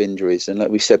pick up injuries, and like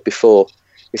we said before,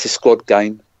 it's a squad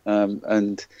game,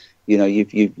 and you know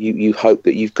you hope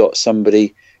that you've got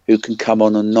somebody who can come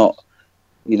on and not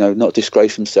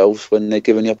disgrace themselves when they're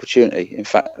given the opportunity. In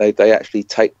fact, they actually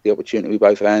take the opportunity with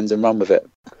both hands and run with it.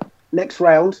 Next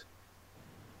round,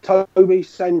 Toby,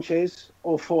 Sanchez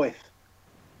or Foyth?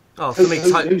 Oh, for me,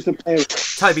 who's the player?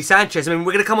 Toby Sanchez. I mean,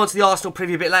 we're going to come on to the Arsenal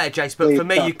preview a bit later, Jace, but for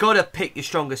me, you've got to pick your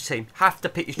strongest team. Have to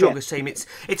pick your strongest team. It's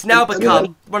now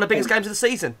become one of the biggest games of the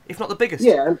season, if not the biggest.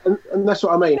 Yeah, and that's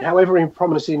what I mean. However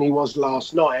promising he was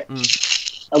last night,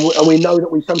 and we know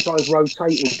that we sometimes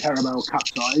rotate in Carabao Cup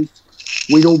ties,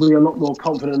 we'd all be a lot more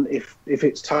confident if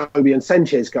it's Toby and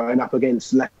Sanchez going up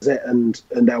against Lacazette and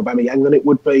Aubameyang than it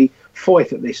would be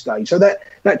Foyth at this stage. So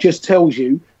that just tells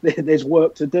you there's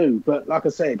work to do. But like I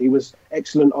said, he was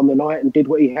excellent on the night and did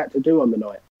what he had to do on the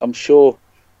night. I'm sure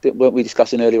that weren't we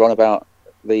discussing earlier on about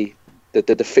the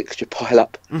fixture pile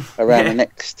up around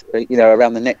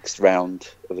the next round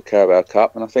of the Carabao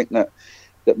Cup, and I think that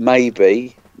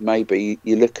maybe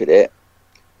you look at it,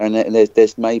 and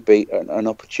there's maybe an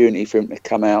opportunity for him to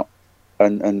come out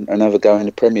and have a go in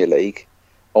the Premier League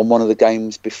on one of the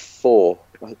games before.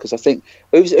 Because I think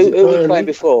who was playing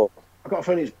before? I've got a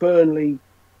feeling it's Burnley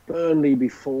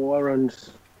before, and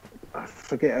I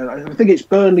forget. I think it's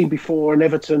Burnley before and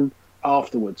Everton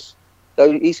afterwards.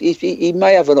 So he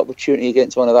may have an opportunity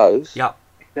against one of those. Yeah.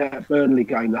 That Burnley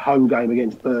game, the home game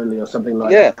against Burnley or something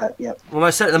like that. Yeah. Well,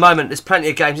 most certainly at the moment, there's plenty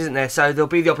of games, isn't there? So there'll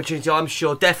be the opportunity, I'm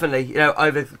sure, definitely,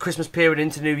 over the Christmas period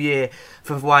into New Year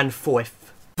for Juan Foyth.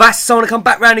 Vas, I want to come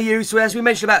back round to you. So as we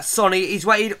mentioned about Sonny, he's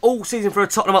waited all season for a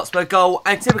Tottenham Hotspur goal,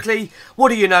 and typically, what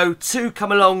do you know, two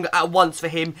come along at once for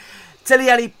him. Dele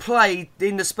Alli played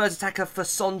in the Spurs attacker for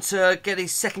Son to get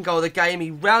his second goal of the game.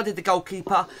 He rounded the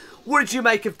goalkeeper. What did you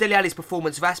make of Dele Alli's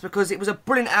performance, Vas? Because it was a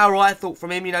brilliant hour, I thought,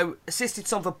 from him. Assisted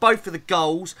Son for both of the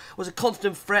goals. Was a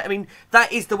constant threat. I mean,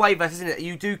 that is the way, Vas, isn't it?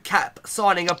 You do cap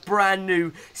signing a brand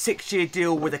new 6-year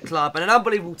deal with a club. And an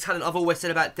unbelievable talent, I've always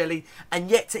said about Dele.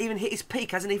 And yet to even hit his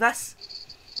peak, hasn't he, Vas?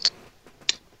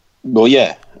 Well,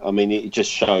 yeah. I mean, it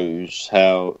just shows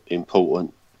how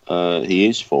important he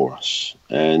is for us.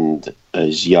 And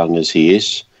as young as he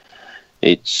is,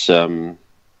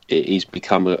 he's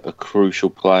become a crucial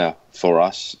player for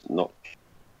us, not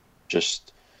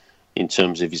just in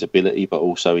terms of his ability, but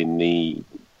also in the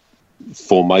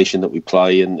formation that we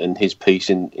play and his piece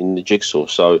in the jigsaw.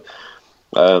 So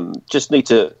just need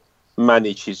to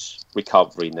manage his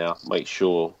recovery now, make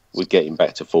sure we get him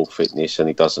back to full fitness and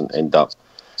he doesn't end up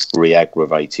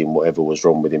re-aggravating whatever was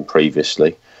wrong with him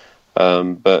previously.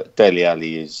 But Dele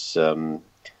Alli is a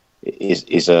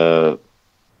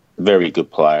very good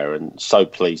player, and so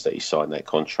pleased that he signed that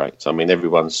contract. I mean,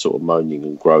 everyone's sort of moaning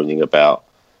and groaning about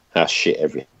how shit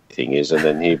everything is, and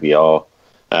then here we are,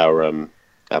 our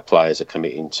players are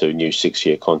committing to new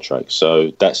 6-year contracts.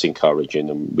 So that's encouraging,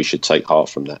 and we should take heart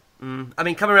from that. I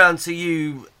mean, coming around to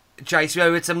you, Jace,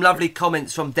 we had some lovely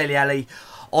comments from Dele Alli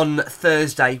on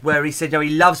Thursday, where he said, he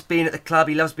loves being at the club,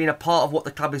 he loves being a part of what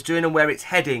the club is doing and where it's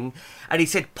heading. And he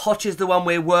said, Poch is the one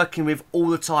we're working with all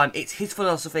the time. It's his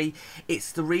philosophy.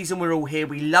 It's the reason we're all here.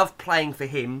 We love playing for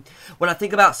him. When I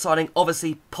think about signing,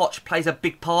 obviously Poch plays a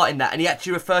big part in that. And he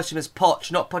actually refers to him as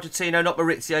Poch, not Pochettino, not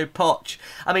Maurizio, Poch.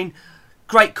 I mean,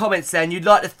 great comments there. And you'd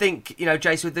like to think,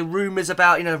 Jason, with the rumours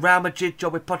about, the Real Madrid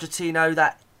job with Pochettino,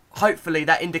 that hopefully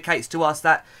that indicates to us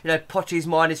that, Poch's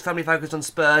mind is firmly focused on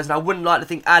Spurs, and I wouldn't like to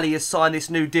think Ali has signed this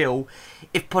new deal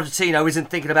if Pochettino isn't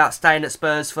thinking about staying at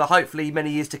Spurs for hopefully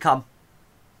many years to come.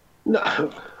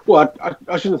 No, well,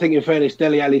 I shouldn't think, in fairness,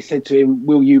 Dele Alli said to him,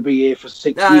 will you be here for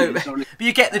 6 years? But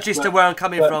you get the gist of where I'm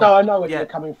coming from. No, I know where you're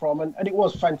coming from, and it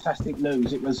was fantastic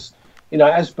news. It was, it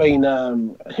has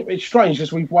been, it's strange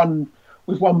because we've won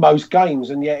most games,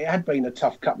 and yet it had been a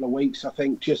tough couple of weeks, I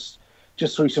think, just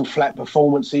through some flat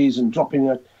performances and dropping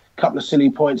a couple of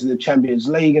silly points in the Champions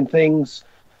League and things.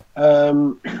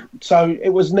 So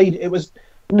it was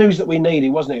news that we needed,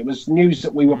 wasn't it? It was news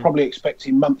that we were probably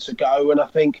expecting months ago, and I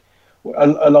think,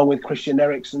 along with Christian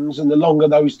Eriksen's, and the longer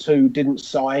those two didn't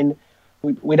sign,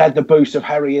 we'd had the boost of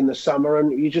Harry in the summer,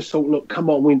 and you just thought, look, come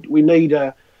on, we need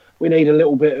a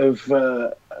little bit of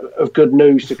good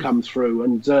news to come through,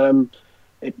 and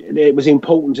it was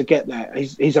important to get that.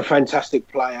 He's a fantastic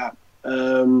player.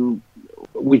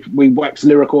 We wax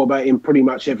lyrical about him pretty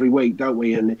much every week, don't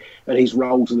we? And his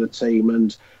role to the team.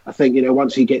 And I think,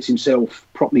 once he gets himself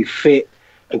properly fit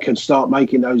and can start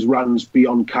making those runs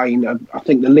beyond Kane, I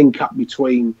think the link up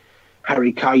between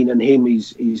Harry Kane and him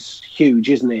is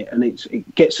huge, isn't it? And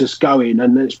it gets us going.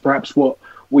 And it's perhaps what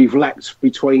we've lacked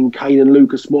between Kane and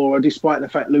Lucas Moura, despite the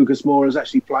fact Lucas Moura has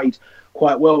actually played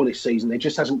quite well this season. There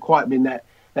just hasn't quite been that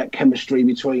chemistry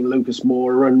between Lucas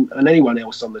Moura and anyone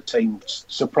else on the team,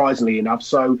 surprisingly enough.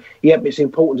 So, it's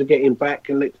important to get him back,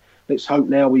 and let's hope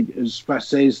now, as Vas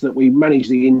says, that we manage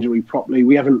the injury properly.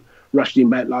 We haven't rushed him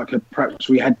back like perhaps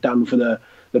we had done for the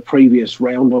previous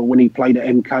round, or when he played at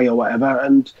MK or whatever,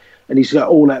 and he's got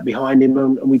all that behind him,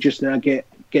 and we just now get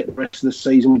the rest of the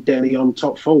season with Dele on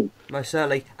top full. Most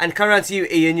certainly. And coming around to you,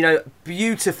 Ian,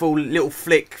 beautiful little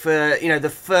flick for, the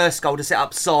first goal to set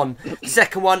up Son.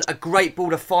 Second one, a great ball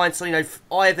to find Son,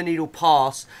 eye of the needle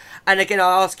pass. And again,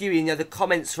 I ask you, Ian, the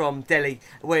comments from Dele,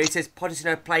 where he says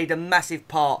Pochettino played a massive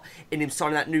part in him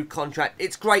signing that new contract.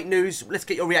 It's great news. Let's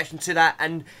get your reaction to that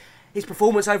and his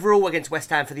performance overall against West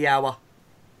Ham for the hour.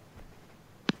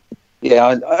 Yeah,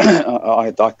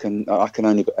 I can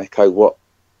only echo what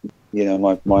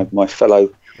my fellow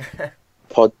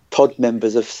pod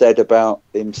members have said about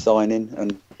him signing,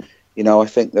 and I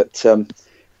think that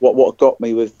what got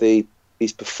me with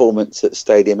his performance at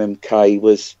Stadium MK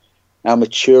was how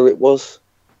mature it was.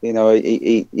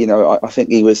 I think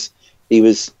he was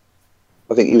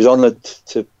honoured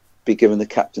to be given the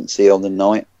captaincy on the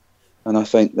night, and I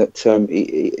think that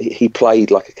he played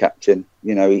like a captain.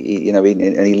 And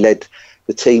he led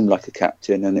the team like a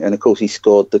captain, and of course he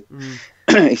scored the.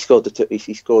 He scored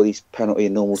his penalty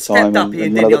in normal time. Stepped up,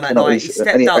 Ian, didn't he, on that night? He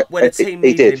stepped up when a team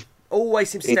needed him. Always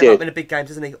seems to step up in the big games,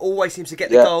 doesn't he? Always seems to get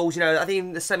the goals. I think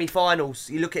in the semi-finals,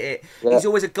 you look at it, he's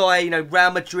always a guy,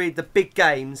 Real Madrid, the big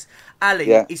games.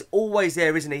 Ali, he's always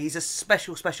there, isn't he? He's a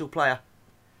special, special player.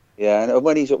 Yeah, and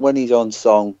when he's on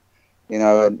song,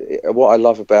 and what I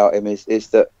love about him is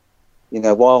that,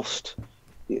 whilst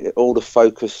all the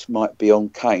focus might be on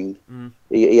Kane,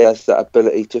 he has that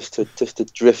ability just to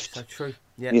drift. So true.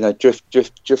 Yeah.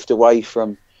 Drift away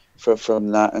from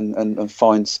that and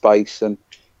find space, and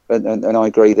I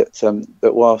agree that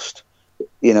whilst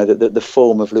the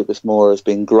form of Lucas Moura has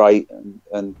been great,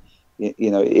 and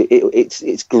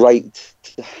it's great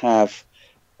to have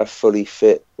a fully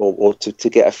fit or to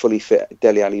get a fully fit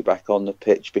Dele Alli back on the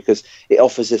pitch, because it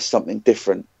offers us something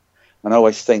different. And I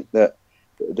always think that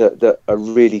a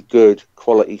really good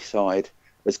quality side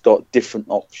has got different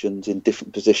options in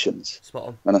different positions. Spot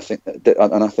on. And I think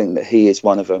that he is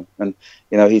one of them. And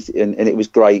he's and it was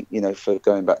great. For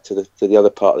going back to the other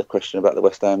part of the question about the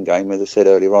West Ham game, as I said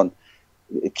earlier on,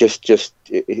 it's just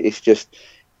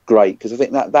great, because I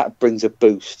think that brings a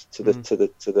boost to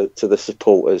the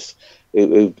supporters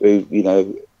who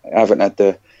haven't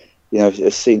had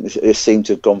it seemed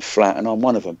to have gone flat, and I'm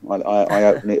one of them. I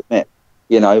openly admit,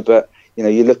 but.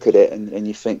 You look at it and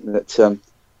you think that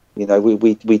we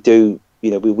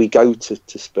go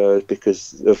to Spurs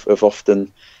because of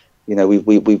often,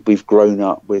 we've grown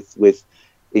up with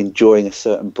enjoying a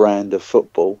certain brand of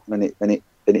football, and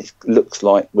then it looks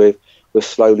like we're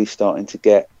slowly starting to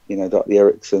get, like the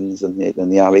Ericssons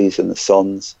and the Allis and the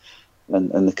Sons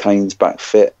and the Kanes back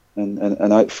fit,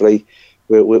 and hopefully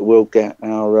we'll get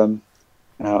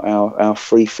our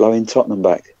free flowing Tottenham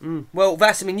back. Well,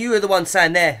 Vass, you were the one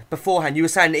saying there beforehand. You were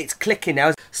saying it's clicking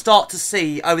now. Start to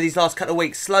see over these last couple of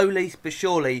weeks, slowly but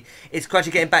surely, it's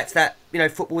gradually getting back to that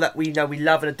football that we know we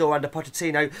love and adore under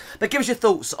Pochettino. But give us your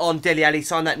thoughts on Dele Alli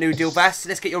signing that new deal, Vass.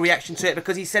 Let's get your reaction to it,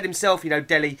 because he said himself,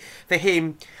 Dele, for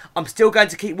him, I'm still going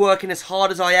to keep working as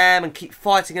hard as I am and keep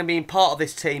fighting and being part of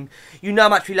this team. You know how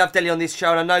much we love Dele on this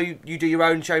show, and I know you do your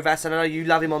own show, Vass, and I know you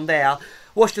love him on there.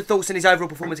 What's your thoughts on his overall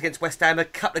performance against West Ham? A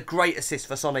couple of great assists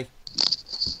for Sonny.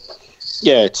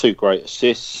 Yeah, 2 great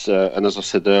assists, and as I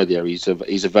said earlier, he's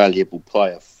a valuable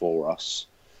player for us.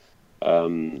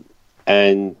 And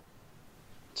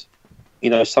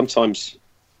sometimes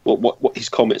what his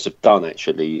comments have done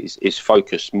actually is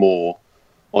focus more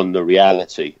on the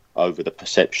reality over the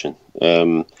perception.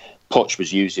 Poch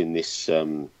was using this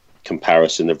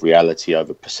comparison of reality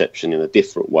over perception in a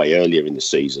different way earlier in the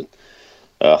season.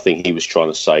 I think he was trying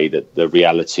to say that the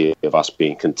reality of us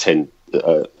being contenders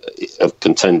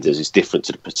is different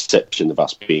to the perception of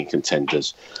us being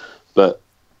contenders. But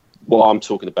what I'm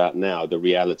talking about now, the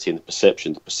reality and the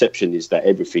perception is that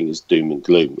everything is doom and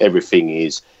gloom. Everything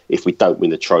is, if we don't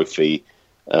win the trophy,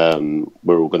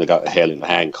 we're all going to go to hell in the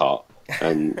handcart.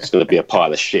 And it's going to be a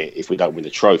pile of shit if we don't win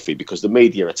the trophy, because the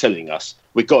media are telling us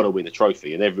we've got to win the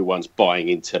trophy, and everyone's buying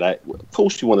into that. Of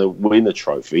course we want to win the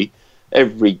trophy.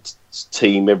 Every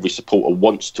team, every supporter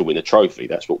wants to win a trophy.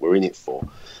 That's what we're in it for.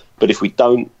 But if we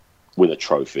don't win a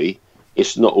trophy,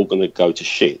 it's not all going to go to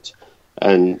shit.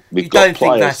 And we've got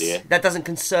players here. That doesn't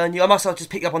concern you? I must just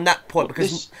pick up on that point,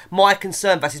 because my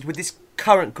concern, Vass, is with this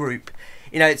current group.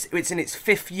 It's in its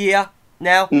 5th year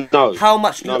now. No, how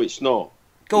much? No, it's not.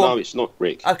 No, it's not,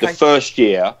 Rick. Okay. The first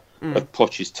year of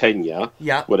Poch's tenure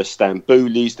were the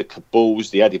Stambolis, the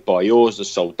Kabuls, the Adebayors, the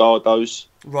Soldados.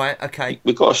 Right, okay.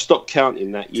 We've got to stop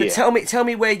counting that year. So tell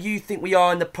me where you think we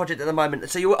are in the project at the moment.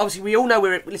 So obviously we all know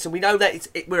we know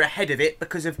that we're ahead of it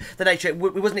because of the nature.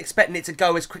 We wasn't expecting it to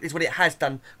go as quickly as what it has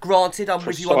done. Granted, I'm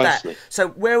with you on that. So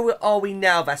where are we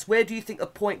now, Vass? Where do you think a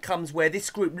point comes where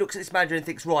this group looks at this manager and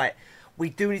thinks, right, we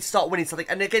do need to start winning something?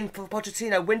 And again, for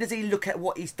Pochettino, when does he look at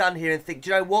what he's done here and think,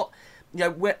 do you know what?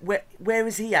 Where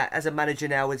is he at as a manager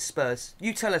now with Spurs?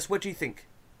 You tell us, what do you think?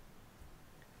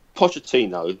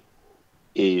 Pochettino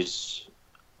is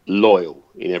loyal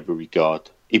in every regard.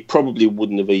 He probably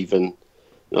wouldn't have even,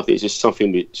 I think it's just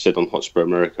something we said on Hotspur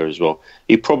America as well,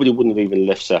 he probably wouldn't have even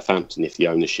left Southampton if the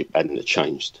ownership hadn't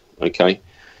changed, okay?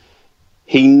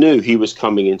 He knew he was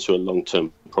coming into a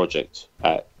long-term project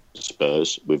at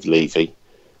Spurs with Levy,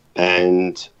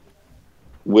 and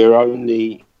we're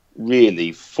only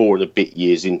really 4 and a bit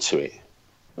years into it,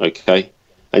 okay?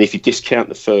 And if you discount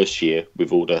the first year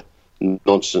with all the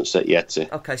nonsense that you had to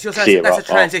so you're saying that's a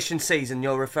transition season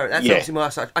you're referring. That's obviously my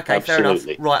side. Okay,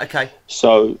 absolutely. Fair enough. Right, okay.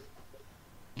 So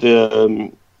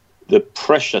the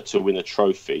pressure to win a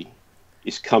trophy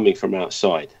is coming from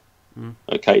outside.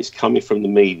 Okay, it's coming from the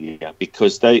media,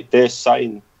 because they're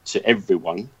saying to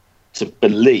everyone to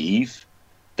believe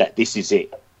that this is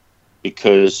it,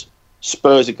 because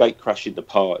Spurs are gate crashing the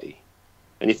party,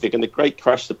 and if they're going to gate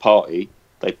crash the party,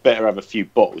 they better have a few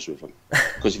bottles with them,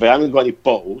 because if they haven't got any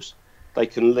bottles, they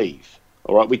can leave.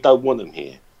 All right, we don't want them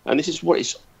here, and this is what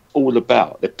it's all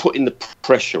about. They're putting the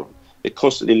pressure on. They're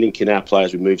constantly linking our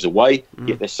players with moves away,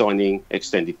 yet they're signing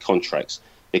extended contracts.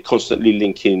 They're constantly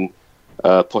linking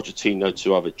Pochettino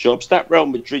to other jobs. That Real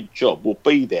Madrid job will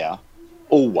be there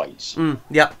always.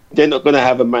 They're not going to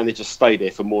have a manager stay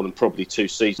there for more than probably 2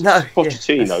 seasons. No,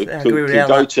 Pochettino can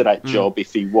go to that job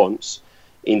if he wants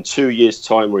in 2 years'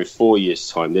 time or in 4 years'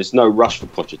 time. There's no rush for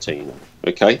Pochettino,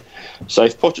 okay? So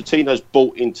if Pochettino's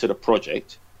bought into the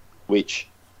project, which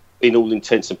in all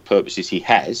intents and purposes he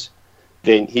has,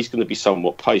 then he's going to be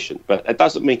somewhat patient. But that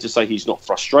doesn't mean to say he's not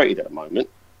frustrated at the moment,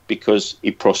 because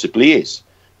he possibly is.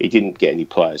 He didn't get any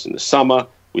players in the summer.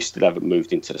 We still haven't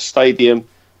moved into the stadium.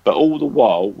 But all the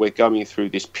while, we're going through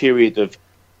this period of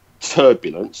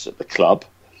turbulence at the club,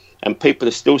 and people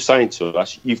are still saying to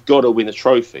us, you've got to win a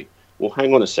trophy. Well,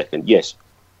 hang on a second. Yes,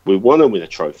 we want to win a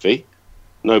trophy.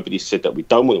 Nobody said that we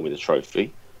don't want to win a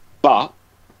trophy, but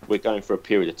we're going for a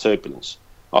period of turbulence.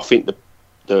 I think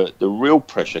the real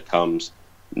pressure comes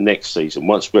next season,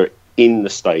 once we're in the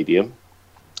stadium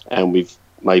and we've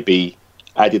maybe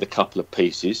added a couple of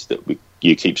pieces that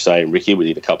you keep saying, Ricky, we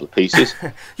need a couple of pieces.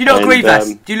 You don't agree,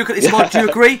 Vass? Do you look at this mod? Do you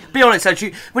agree? Be honest, don't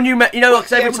you? When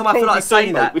because every time I feel like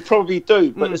saying that, we probably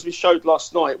do. But as we showed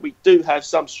last night, we do have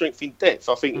some strength in depth.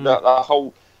 I think that the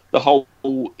whole the whole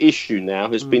issue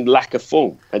now has been lack of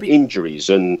form and injuries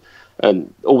and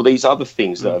all these other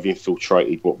things that have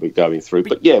infiltrated what we're going through.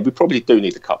 But yeah, we probably do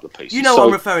need a couple of pieces. You know what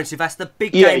I'm referring to, that's the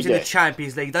big games in the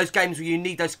Champions League, those games where you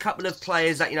need those couple of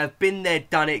players that, you know, been there,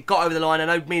 done it, got over the line. I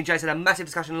know me and Jason had a massive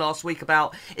discussion last week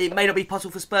about it may not be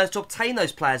possible for Spurs to obtain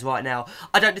those players right now.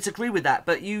 I don't disagree with that,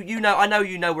 but I know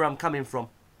you know where I'm coming from.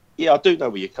 Yeah, I do know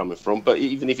where you're coming from, but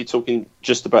even if you're talking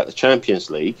just about the Champions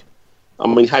League, I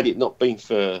mean, had it not been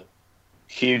for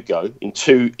Hugo in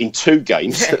two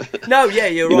games. Yeah. No, yeah,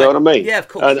 you're right. You know what I mean? Yeah, of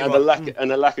course. And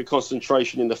the lack of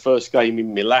concentration in the first game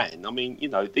in Milan. I mean, you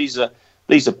know, these are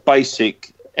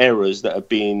basic errors that are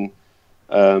being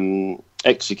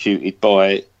executed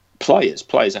by players.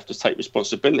 Players have to take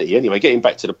responsibility. Anyway, getting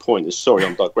back to the point. Sorry,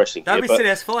 I'm digressing. Don't be silly.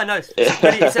 That's fine. No,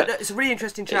 it's a really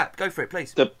interesting chat. Go for it,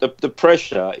 please. The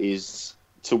pressure is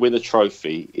to win a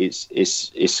trophy.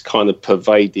 It's kind of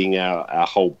pervading our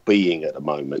whole being at the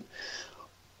moment.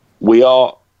 We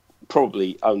are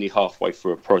probably only halfway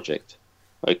through a project.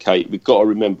 Okay, we've got to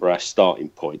remember our starting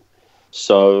point.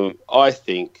 So I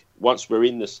think once we're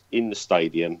in the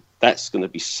stadium, that's going to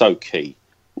be so key.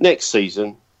 Next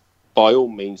season, by all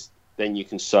means, then you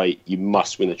can say you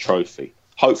must win a trophy.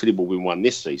 Hopefully, we'll win one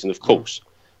this season, of course.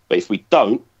 But if we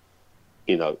don't,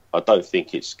 you know, I don't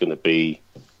think it's going to be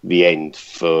the end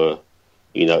for,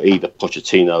 you know, either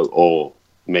Pochettino or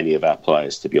many of our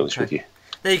players. To be honest with you.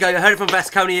 There you go. You heard it from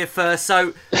Vasconia first.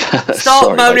 So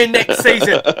start moaning next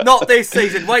season, not this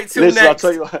season. Wait till next. I'll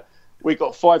tell you what, we've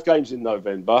got 5 games in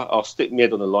November. I'll stick my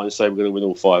head on the line and say we're going to win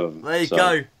all 5 of them. There you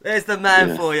go. There's the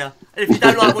man for you. And if you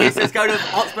don't like what he says, go to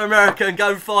Hotspur America and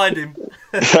go and find him.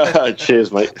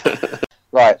 Cheers, mate.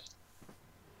 Right.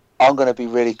 I'm going to be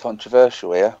really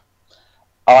controversial here.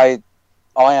 I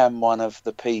am one of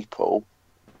the people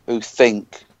who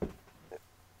think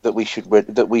that we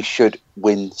should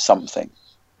win something.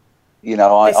 You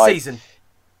know,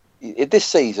 this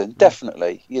season,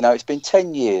 definitely. You know, it's been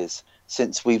 10 years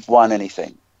since we've won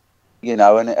anything. You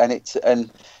know, and it's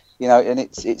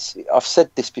I've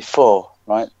said this before,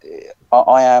 right?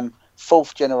 I am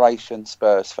 4th generation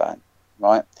Spurs fan,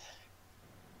 right?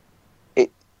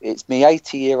 It's me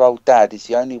 80-year-old dad is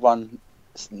the only one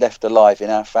left alive in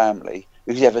our family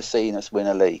who's ever seen us win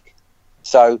a league.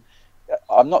 So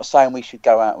I'm not saying we should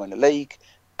go out and win a league,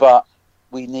 but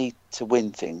we need to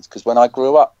win things. Because when I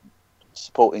grew up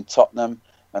supporting Tottenham,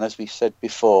 and as we said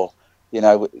before, you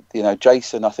know,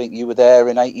 Jason, I think you were there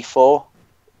in '84.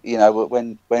 You know,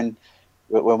 when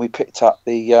we picked up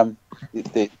the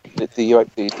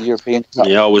European Cup.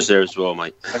 Yeah, I was there as well,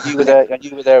 mate. And you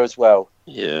were there as well.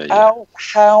 Yeah.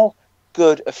 How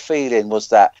good a feeling was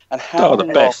that? And how the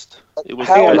best. It was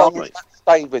how long has that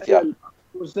stayed with you?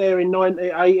 Was there in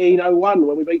 1801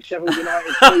 when we beat Sheffield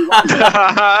United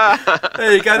 3-1.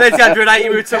 There you go. There's the 180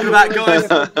 we were talking about, guys.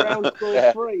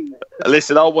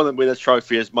 Listen, I want to win a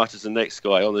trophy as much as the next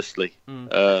guy, honestly.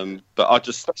 But I'm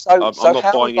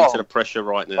not buying into the pressure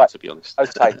right now, to be honest.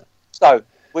 Okay, so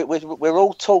we're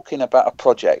all talking about a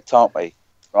project, aren't we?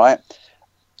 Right.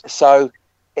 So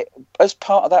as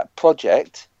part of that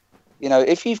project, you know,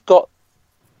 if you've got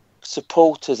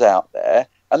supporters out there.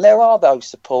 And there are those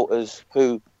supporters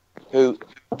who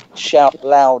shout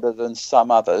louder than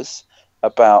some others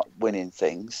about winning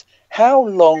things.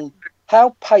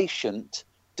 How patient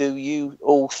do you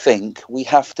all think we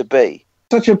have to be?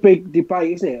 Such a big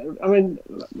debate, isn't it? I mean,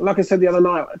 like I said the other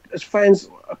night, as fans,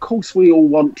 of course we all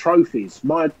want trophies.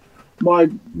 My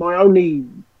only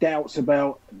doubts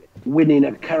about winning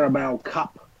a Carabao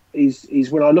Cup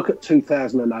is when I look at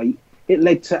 2008, it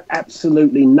led to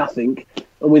absolutely nothing.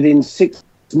 And within 6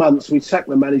 months we sacked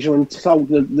the manager and sold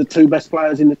the 2 best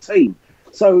players in the team.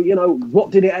 So, you know,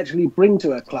 what did it actually bring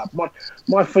to our club?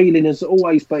 My feeling has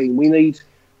always been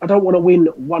I don't want to win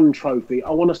one trophy. I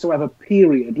want us to have a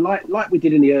period like we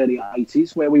did in the early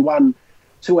 80s where we won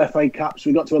 2 FA Cups,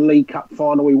 we got to a League Cup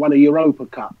final, we won a Europa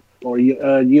Cup or a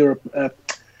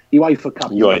UEFA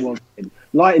Cup.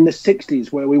 Like in the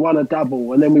 60s where we won a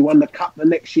double and then we won the Cup the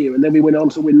next year and then we went on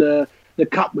to win the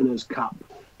Cup Winners' Cup.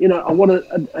 You know, I want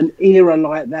an era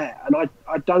like that, and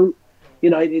I don't, you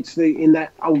know, it's in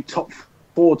that old top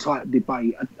 4 type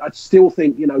debate. I still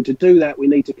think, you know, to do that we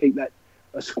need to keep that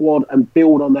a squad and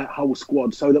build on that whole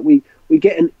squad so that we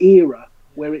get an era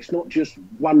where it's not just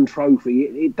one trophy.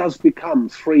 It does become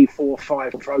 3, 4,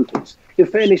 5 trophies. In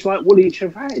fairness, like Woolwich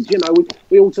have had, you know,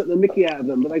 we all took the mickey out of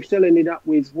them, but they've still ended up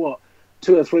with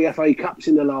 2 or 3 FA Cups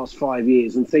in the last 5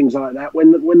 years and things like that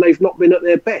when they've not been at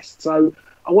their best. So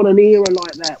I want an era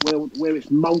like that where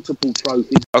it's multiple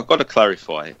trophies. I've got to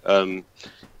clarify.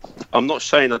 I'm not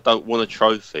saying I don't want a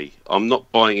trophy. I'm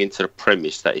not buying into the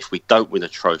premise that if we don't win a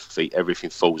trophy, everything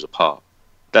falls apart.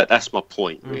 That's my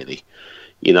point, really.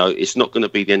 You know, it's not going to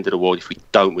be the end of the world if we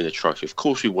don't win a trophy. Of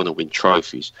course, we want to win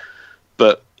trophies,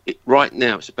 but right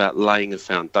now it's about laying a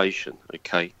foundation.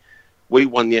 Okay, we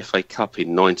won the FA Cup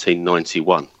in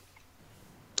 1991.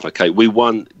 Okay, we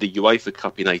won the UEFA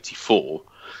Cup in '84.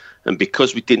 And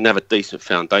because we didn't have a decent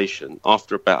foundation,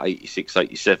 after about 86,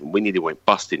 87, we nearly went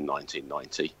bust in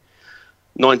 1990.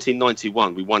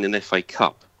 1991, we won an FA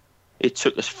Cup. It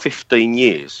took us 15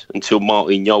 years until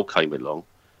Martin Jol came along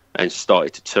and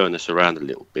started to turn us around a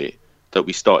little bit, that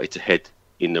we started to head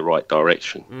in the right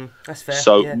direction. That's fair.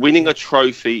 So winning a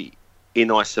trophy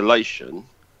in isolation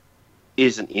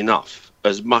isn't enough.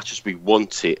 As much as we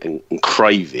want it and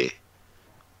crave it,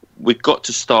 we've got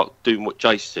to start doing what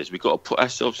Jason says. We've got to put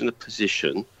ourselves in a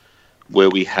position where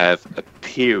we have a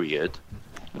period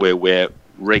where we're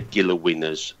regular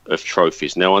winners of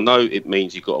trophies. Now, I know it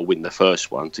means you've got to win the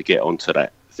first one to get onto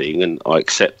that thing, and I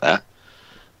accept that.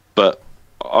 But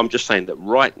I'm just saying that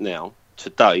right now,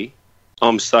 today,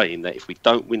 I'm saying that if we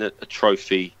don't win a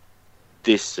trophy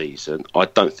this season, I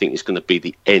don't think it's going to be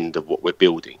the end of what we're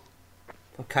building.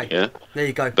 Okay. Yeah. There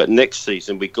you go. But next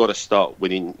season, we've got to start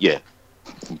winning. Yeah.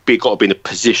 We've got to be in a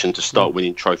position to start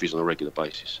winning trophies on a regular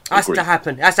basis. Has to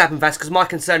happen, Vas, because my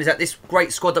concern is that this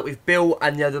great squad that we've built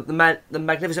and the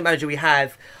magnificent manager we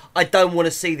have, I don't want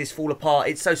to see this fall apart.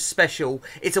 It's so special.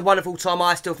 It's a wonderful time.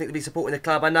 I still think to be supporting the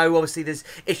club. I know obviously there's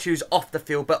issues off the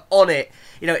field, but on it,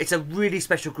 you know, it's a really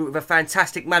special group with a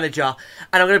fantastic manager.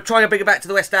 And I'm going to try and bring it back to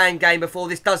the West Ham game before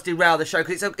this does derail the show,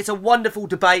 because it's a wonderful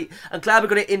debate. I'm glad we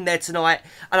got it in there tonight,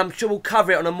 and I'm sure we'll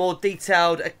cover it on a more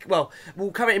detailed.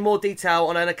 We'll cover it in more detail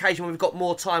on an occasion when we've got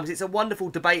more time, because it's a wonderful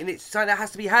debate and it's something that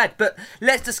has to be had. But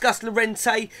let's discuss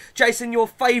Llorente. Jason, your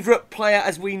favourite player,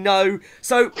 as we know.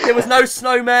 So there was no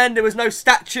snowman. There was no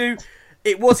statue.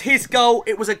 It was his goal.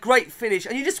 It was a great finish.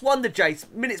 And you just wonder, Jace,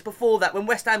 minutes before that, when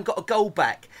West Ham got a goal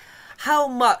back, how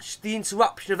much the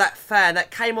interruption of that fan that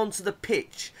came onto the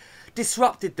pitch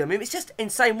disrupted them. It was just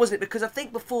insane, wasn't it? Because I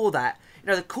think before that, you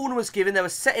know, the corner was given, they were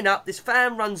setting up, this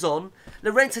fan runs on,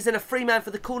 Llorente's in a free man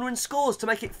for the corner and scores to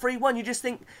make it 3-1. You just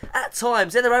think, at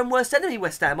times, they're their own worst enemy,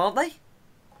 West Ham, aren't they?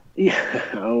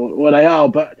 Yeah, well, they are.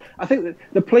 But I think that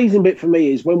the pleasing bit for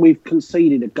me is when we've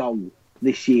conceded a goal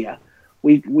this year,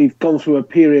 we've gone through a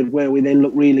period where we then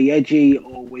look really edgy,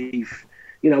 or we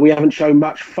haven't shown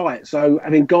much fight. So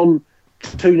having gone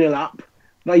 2-0 up,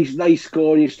 they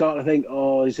score, and you start to think,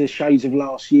 oh, is there shades of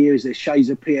last year? Is there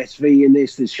shades of PSV in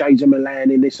this? There's shades of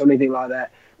Milan in this, or anything like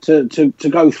that? To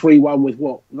go 3-1 with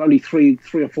what? Only three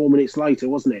or 4 minutes later,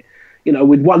 wasn't it? You know,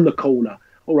 we'd won the corner.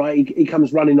 All right, he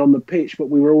comes running on the pitch, but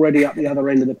we were already up the other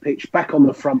end of the pitch, back on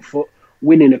the front foot,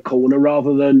 winning a corner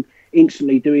rather than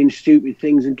instantly doing stupid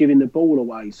things and giving the ball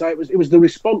away. So it was the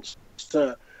response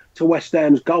to West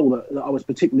Ham's goal that I was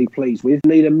particularly pleased with.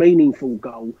 Need a meaningful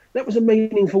goal. That was a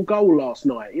meaningful goal last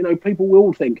night. You know, people will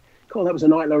all think, God, that was a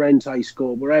night Llorente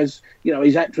scored. Whereas, you know,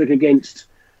 his hat-trick against,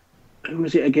 who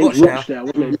was it, against Rochdale,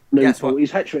 wasn't it?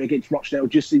 His hat-trick against Rochdale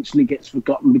just instantly gets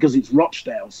forgotten because it's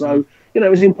Rochdale. So, you know,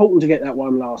 it was important to get that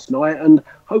one last night, and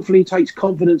hopefully he takes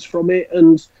confidence from it.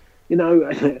 And, you know,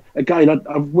 again,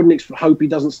 I wouldn't hope he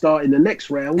doesn't start in the next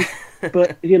round.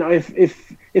 But, you know,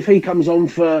 if he comes on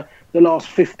for the last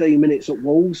 15 minutes at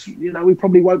Wolves, you know, we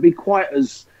probably won't be quite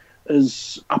as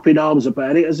up in arms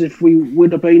about it as if we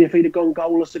would have been if he'd have gone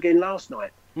goalless again last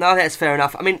night. No, that's fair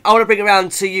enough. I mean, I want to bring it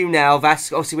around to you now,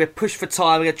 Vas. Obviously, we're pushed for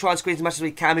time. We're going to try and squeeze as much as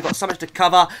we can. We've got so much to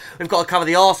cover. We've got to cover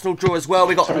the Arsenal draw as well.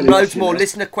 We've got loads more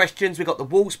listener questions. We've got the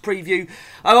Wolves preview.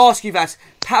 I'll ask you, Vas,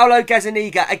 Paulo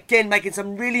Gazzaniga, again, making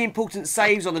some really important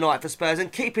saves on the night for Spurs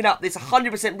and keeping up this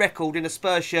 100% record in a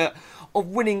Spurs shirt of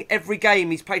winning every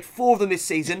game. He's played 4 of them this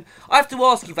season. I have to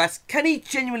ask you, Vas, can he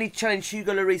genuinely challenge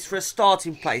Hugo Lloris for a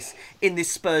starting place in this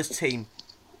Spurs team?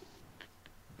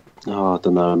 Oh, I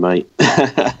don't know, mate.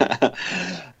 I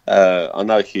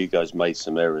know Hugo's made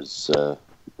some errors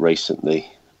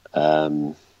recently.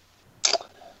 It's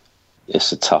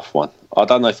a tough one. I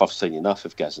don't know if I've seen enough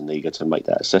of Gazzaniga to make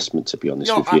that assessment, to be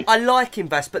honest with you. I like him,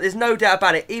 Vas, but there's no doubt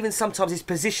about it. Even sometimes his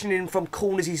positioning from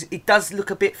corners, he does look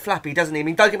a bit flappy, doesn't he? I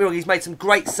mean, don't get me wrong, he's made some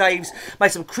great saves,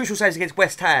 made some crucial saves against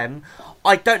West Ham.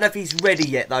 I don't know if he's ready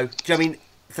yet, though. Do you know what I mean?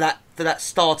 For that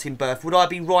starting berth. Would I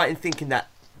be right in thinking that?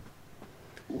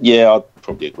 Yeah, I'd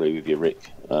probably agree with you, Rick.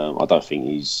 I don't think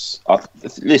he's.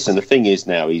 Listen, the thing is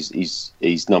now he's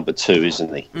number 2,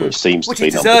 isn't he? Which seems to be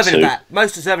number 2. Which he's deserving of that.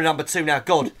 Most deserving number 2 now.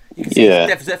 God, you can see he's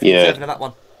definitely deserving of that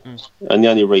one. And the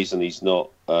only reason he's not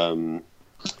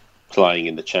playing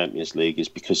in the Champions League is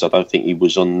because I don't think he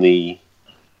was on the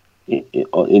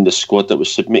in the squad that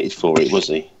was submitted for it, was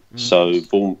he? So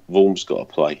Vorm's got to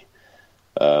play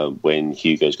when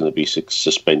Hugo's going to be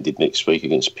suspended next week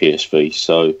against PSV.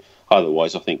 So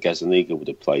otherwise, I think Gazzaniga would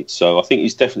have played. So I think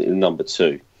he's definitely the number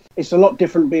 2. It's a lot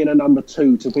different being a number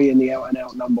 2 to being the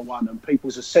out-and-out number 1. And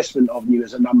people's assessment of you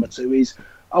as a number 2 is,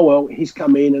 oh, well, he's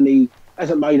come in and he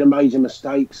hasn't made a major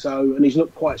mistake, and he's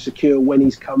looked quite secure when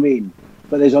he's come in.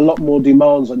 But there's a lot more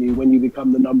demands on you when you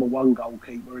become the number 1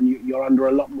 goalkeeper, and you're under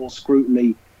a lot more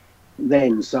scrutiny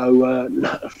then. So,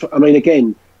 I mean,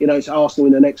 again, it's Arsenal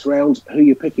in the next round. Who are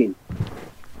you picking?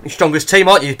 Your strongest team,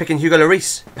 aren't you? Picking Hugo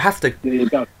Lloris. You have to. There you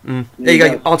go. There you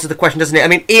go. Answer the question, doesn't it? I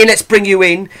mean, Ian, let's bring you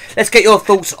in. Let's get your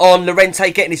thoughts on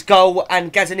Llorente getting his goal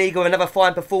and Gazzaniga with another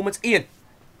fine performance. Ian,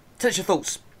 tell us your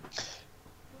thoughts.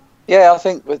 Yeah, I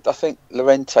think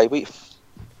Llorente,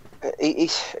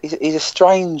 he's a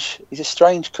strange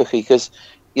cookie, because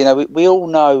we all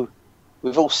know,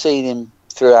 we've all seen him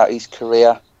throughout his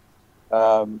career,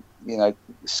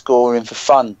 scoring for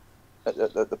fun at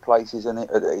the places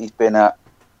that he's been at,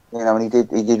 and he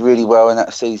did really well in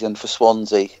that season for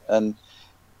Swansea, and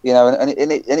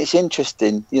it's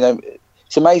interesting,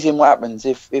 it's amazing what happens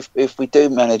if we do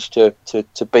manage to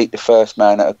beat the first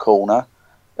man at a corner.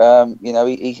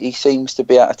 He seems to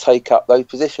be able to take up those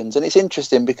positions, and it's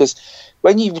interesting because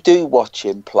when you do watch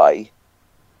him play,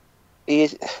 he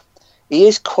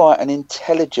is quite an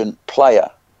intelligent player,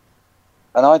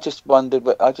 and I just wonder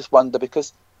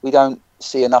because we don't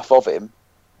see enough of him,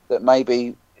 that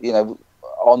maybe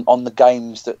on the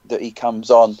games that he comes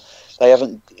on,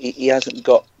 he hasn't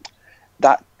got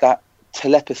that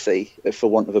telepathy, for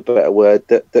want of a better word,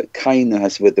 that Kane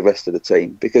has with the rest of the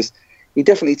team, because he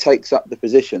definitely takes up the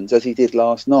positions as he did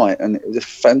last night, and it was a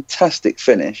fantastic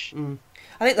finish.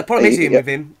 I think the problem is with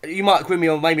him, you might agree with me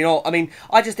or maybe not, I mean,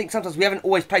 I just think sometimes we haven't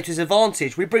always played to his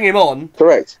advantage. We bring him on.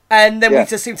 Correct. And then we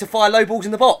just seem to fire low balls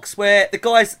in the box, where the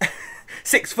guy's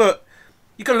 6 foot.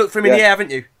 You've got to look for him in the air,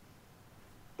 haven't you?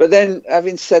 But then,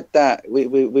 having said that, we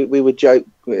would joke.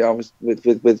 I was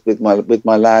with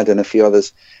my lad and a few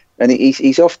others, and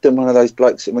he's often one of those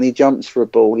blokes that when he jumps for a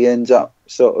ball, he ends up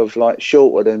sort of like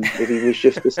shorter than if he was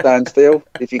just to stand still.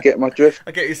 If you get my drift,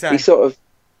 I get what you're saying. He sort of,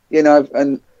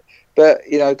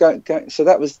 so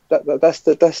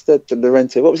that's the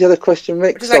Llorente. What was the other question,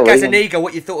 Rick? Just like Gazzaniga,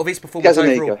 what you thought of his performance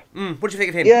overall? What do you think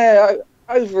of him? Yeah,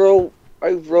 overall,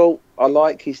 I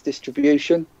like his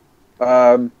distribution.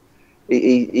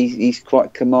 He's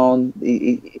quite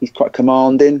he's quite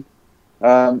commanding.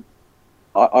 I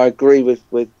agree with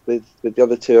the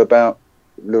other two about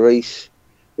Lloris.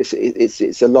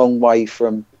 It's a long way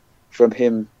from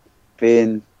him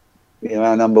being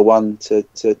our number 1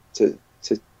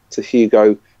 to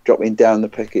Hugo dropping down the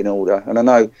pecking order. And I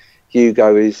know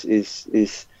Hugo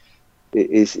is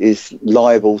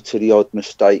liable to the odd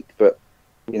mistake, but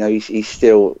he's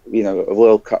still a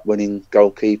World Cup winning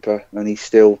goalkeeper, and he's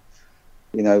still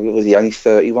was he only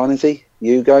 31, is he,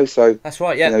 Hugo? So that's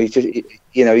right, yeah. He's just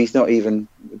he's not even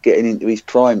getting into his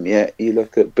prime yet. You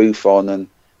look at Buffon and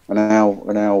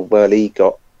how well he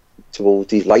got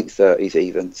towards his late 30s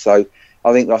even. So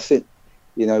I think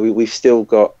we've still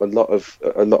got a lot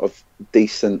of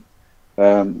decent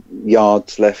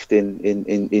yards left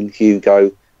in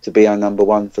Hugo to be our number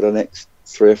 1 for the next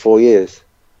 3 or 4 years.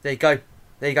 There you go.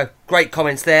 Great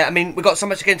comments there. I mean, we've got so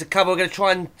much again to cover. We're going to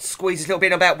try and squeeze a little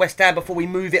bit about West Ham before we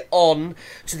move it on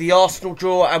to the Arsenal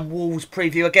draw and Wolves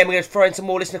preview. Again, we're going to throw in some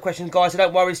more listener questions, guys, so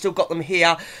don't worry, we've still got them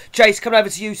here. Jace, coming over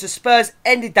to you. So Spurs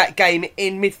ended that game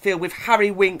in midfield with Harry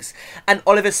Winks and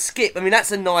Oliver Skipp. I mean,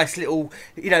 that's a nice little,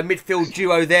 midfield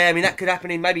duo there. I mean, that could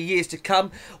happen in maybe years to come.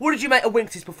 What did you make of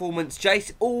Winks' performance,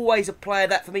 Jace? Always a player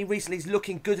that, for me, recently is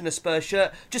looking good in a Spurs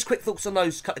shirt. Just quick thoughts on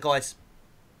those couple of guys.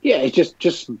 Yeah, he's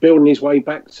just building his way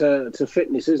back to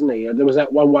fitness, isn't he? And there was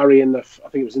that one worry I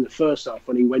think it was in the first half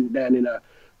when he went down in a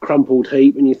crumpled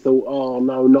heap, and you thought, oh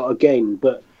no, not again.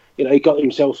 But he got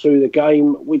himself through the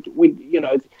game.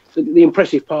 The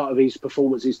impressive part of his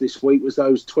performances this week was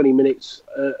those 20 minutes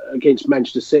against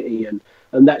Manchester City, and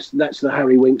that's the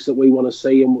Harry Winks that we want to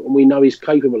see, and we know he's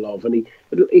capable of. And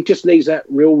he just needs that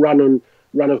real run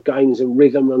of games and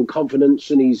rhythm and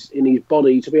confidence in his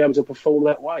body to be able to perform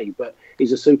that way. But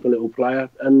he's a super little player,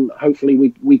 and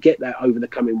hopefully we get that over the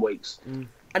coming weeks.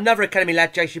 Another academy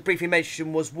lad, Jace, you briefly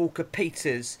mentioned was Walker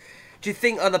Peters. Do you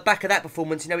think on the back of that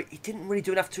performance, he didn't really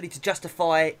do enough to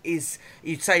justify his,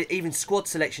 you'd say, even squad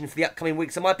selection for the upcoming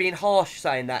weeks? Am I being harsh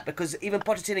saying that? Because even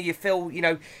Pochettino, you feel,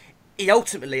 he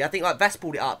ultimately, I think like Vass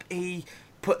brought it up, he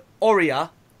put Aurier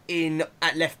in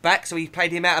at left back, so he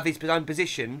played him out of his own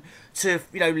position to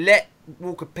let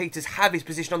Walker-Peters have his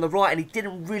position on the right, and he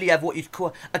didn't really have what you'd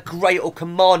call a great or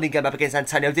commanding game up against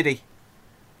Antonio, did he?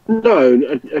 No,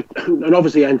 and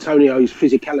obviously Antonio's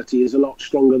physicality is a lot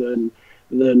stronger than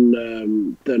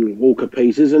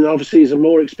Walker-Peters, and obviously he's a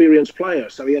more experienced player,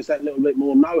 so he has that little bit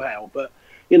more know-how. But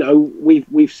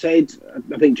we've said,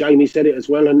 I think Jamie said it as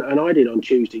well, and I did on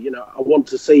Tuesday. I want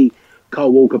to see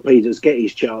Kyle Walker-Peters get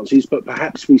his chances, but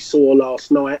perhaps we saw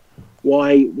last night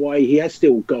why he has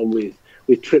still gone with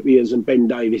Trippier's and Ben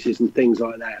Davies's and things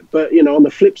like that. But on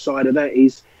the flip side of that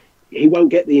is he won't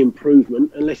get the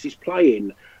improvement unless he's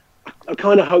playing. I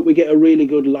kind of hope we get a really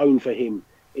good loan for him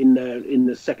in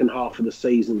the second half of the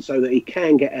season, so that he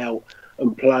can get out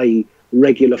and play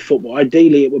regular football.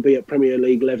 Ideally, it would be at Premier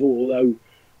League level, although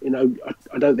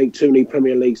I don't think too many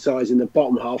Premier League sides in the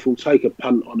bottom half will take a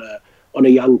punt on a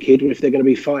young kid if they're going to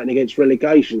be fighting against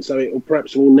relegation. So it will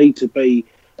perhaps all need to be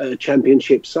a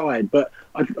Championship side. But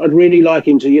I'd really like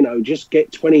him to just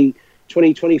get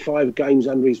 25 games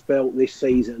under his belt this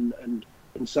season, and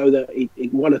so that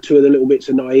one or two of the little bits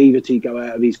of naivety go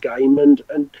out of his game, and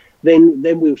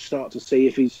then we'll start to see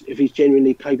if he's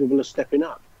genuinely capable of stepping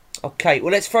up. Okay,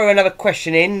 well, let's throw another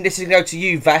question in. This is going to go to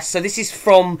you, Vass. So this is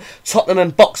from Tottenham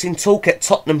and Boxing Talk at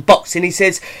Tottenham Boxing. He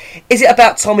says, is it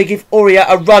about time we give Aurier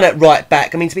a run at right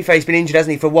back? I mean, to be fair, he's been injured,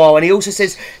 hasn't he, for a while? And he also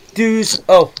says,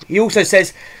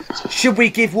 should we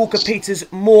give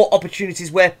Walker-Peters more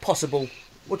opportunities where possible?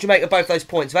 What do you make of both those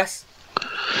points, Vass?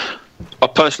 I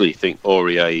personally think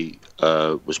Aurier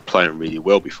was playing really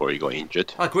well before he got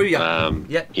injured. I agree with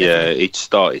you. It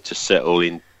started to settle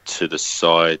into the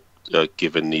side,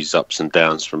 given these ups and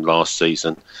downs from last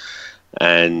season,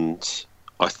 and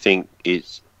I think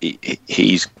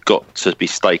he's got to be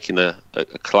staking a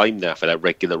claim now for that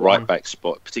regular right back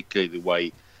spot, particularly the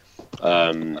way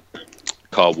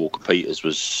Kyle Walker-Peters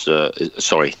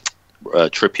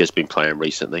Trippier's been playing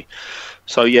recently.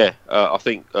 So I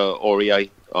think Aurier,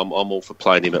 I'm all for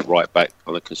playing him at right back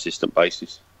on a consistent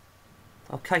basis.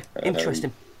 Okay,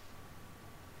 interesting.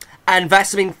 And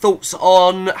Vass, thoughts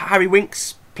on Harry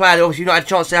Winks? Player, obviously, you've not had a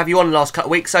chance to have you on the last couple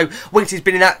of weeks, so Winks has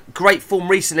been in that great form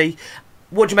recently.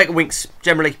 What do you make of Winks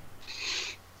generally?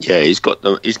 Yeah, he's got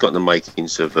the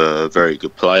makings of a very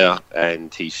good player,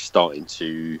 and he's starting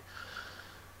to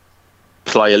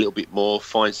play a little bit more,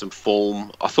 find some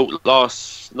form. I thought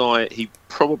last night he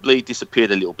probably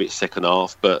disappeared a little bit second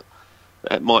half, but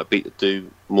that might be to do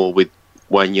more with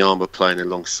Wanyama playing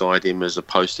alongside him as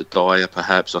opposed to Dyer,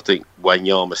 perhaps. I think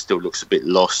Wanyama still looks a bit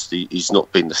lost. He's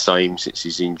not been the same since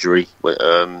his injury. But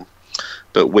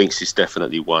Winks is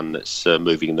definitely one that's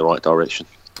moving in the right direction.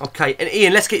 Okay, and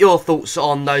Ian, let's get your thoughts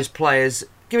on those players.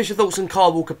 Give us your thoughts on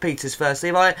Kyle Walker-Peters first.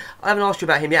 I haven't asked you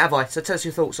about him yet, have I? So tell us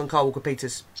your thoughts on Kyle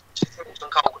Walker-Peters.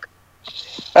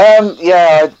 As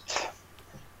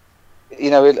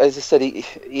I said,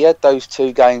 he had those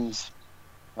two games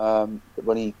when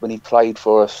he played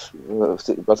for us. I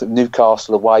think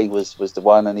Newcastle away was the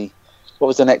one, and what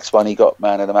was the next one he got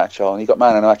man of the match on? He got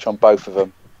man of the match on both of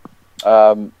them.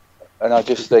 And I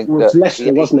just think that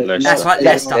Leicester, wasn't it? That's right,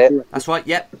 Leicester. That's right.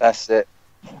 Yep. That's it.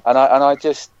 And I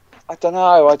don't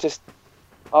know.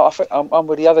 I think I'm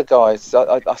with the other guys.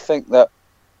 I think that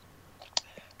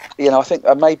I think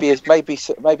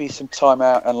maybe some time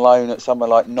out and loan at somewhere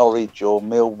like Norwich or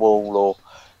Millwall,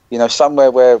 or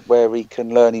somewhere where he can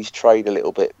learn his trade a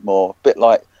little bit more, a bit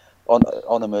like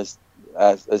Onum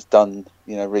has done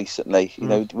recently.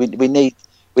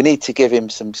 We need to give him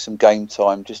some game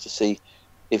time just to see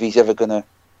if he's ever going to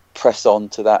press on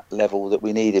to that level that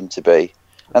we need him to be.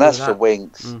 And as for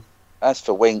Winks,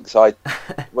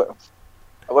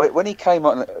 when he came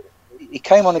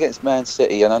on against Man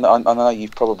City, and I know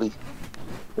you've probably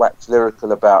waxed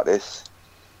lyrical about this.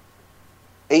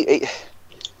 He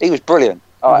was brilliant.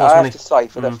 I have to say,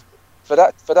 for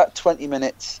that 20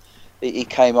 minutes he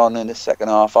came on in the second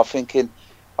half, I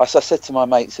said to my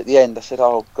mates at the end, I said,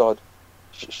 "Oh God,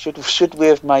 should we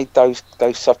have made those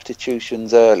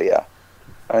substitutions earlier?"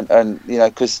 And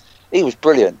because he was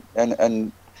brilliant,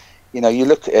 and you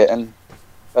look at it, and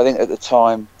I think at the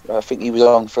time, I think he was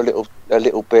on for a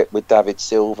little bit with David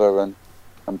Silva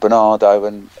and Bernardo,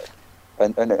 and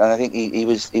I think he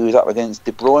was up against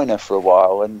De Bruyne for a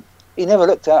while, and he never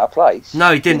looked out of place.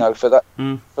 No, he didn't. For that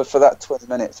 20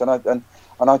 minutes, and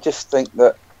I just think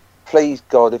that, please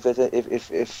God, if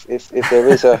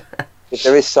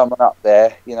there is someone up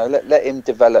there, let him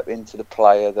develop into the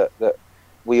player that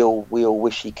we all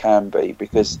wish he can be,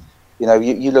 because.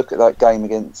 You look at that game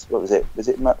against, what was it? Was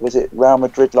it Real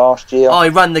Madrid last year? Oh, he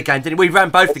ran the game, didn't he? We ran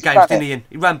both the games, didn't he?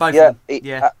 He ran both of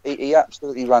them. He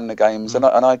absolutely ran the games, and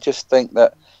I just think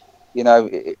that you know,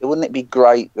 wouldn't it be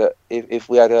great that if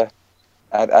we had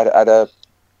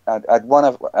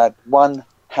one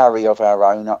Harry of our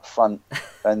own up front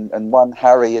and one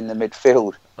Harry in the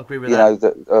midfield. I agree with you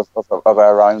that. know, of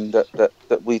our own that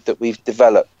we've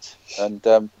developed,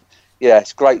 and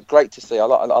it's great to see. I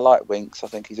like Winks. I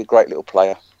think he's a great little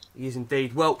player. He is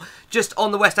indeed. Well, just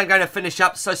on the West Ham game to finish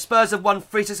up. So Spurs have won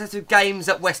 3 successive games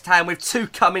at West Ham, with 2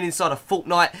 coming inside a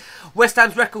fortnight. West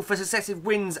Ham's record for successive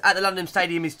wins at the London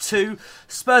Stadium is 2.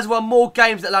 Spurs have won more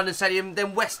games at London Stadium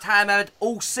than West Ham had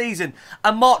all season.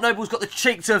 And Mark Noble's got the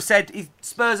cheek to have said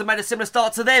Spurs have made a similar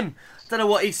start to them. Don't know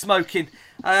what he's smoking.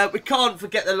 We can't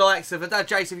forget the likes of, I don't know,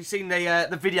 Jason, have you seen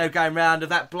the video going round of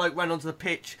that bloke went onto the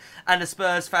pitch and the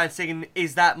Spurs fan singing,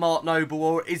 "Is that Mark Noble?"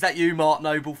 or "Is that you, Mark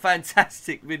Noble?"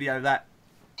 Fantastic video, that.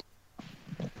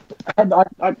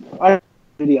 I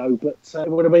video, but it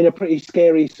would have been a pretty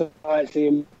scary sight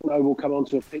seeing Noble come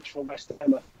onto a pitch from West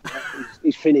Ham.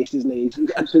 He's finished, isn't he?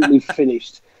 He's absolutely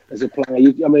finished as a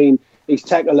player. I mean, his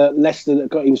tackle at Leicester that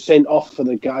got him sent off for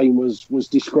the game was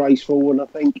disgraceful, and I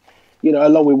think, you know,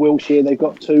 along with Wilshere, they've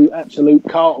got 2 absolute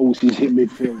cart horses in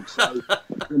midfield. So,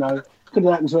 you know,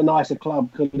 couldn't happen to a nicer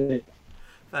club, couldn't it?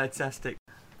 Fantastic.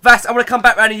 Vass, I want to come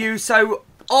back round to you. So,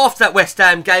 after that West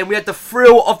Ham game, we had the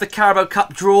thrill of the Carabao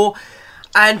Cup draw.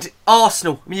 And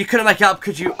Arsenal, I mean, you couldn't make it up,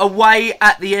 could you? Away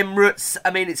at the Emirates.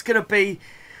 I mean, it's going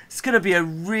to be a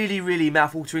really, really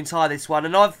mouth-watering tie, this one.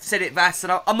 And I've said it, Vass,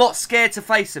 and I'm not scared to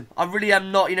face them. I really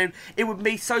am not. You know, it would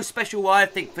be so special, I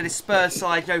think, for this Spurs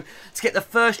side, you know, to get the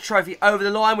first trophy over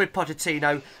the line with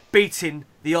Pochettino, beating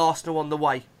the Arsenal on the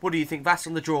way. What do you think, Vass,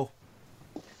 on the draw?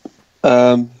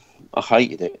 I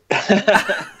hated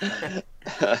it.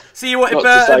 So you wanted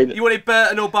Burton? You wanted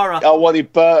Burton or Borough? I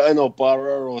wanted Burton or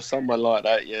Borough or someone like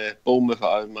that. Yeah, Bournemouth at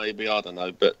home, maybe. I don't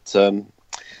know, but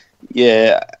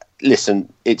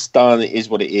listen, it's done. It is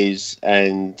what it is,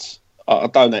 and I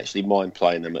don't actually mind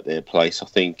playing them at their place. I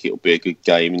think it'll be a good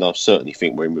game, and I certainly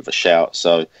think we're in with a shout.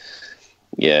 So,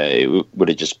 yeah, it would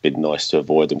have just been nice to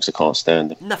avoid them because I can't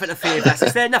stand them. Nothing to fear, Vass.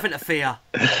 Is there nothing to fear?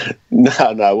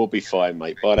 No, we'll be fine,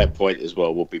 mate. By that point as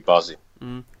well, we'll be buzzing.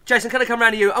 Jason, can I come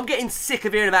round to you? I'm getting sick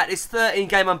of hearing about this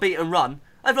 13-game unbeaten run.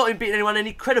 I've not even beaten anyone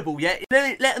any credible yet.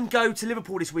 Let them go to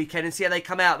Liverpool this weekend and see how they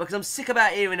come out, because I'm sick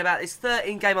about hearing about this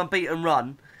 13-game unbeaten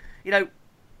run. You know,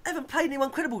 they haven't played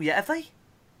anyone credible yet, have they?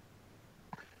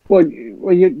 Well,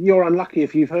 you're unlucky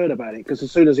if you've heard about it, because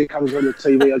as soon as it comes on the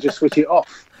TV, I just switch it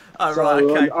off. Oh, so, right,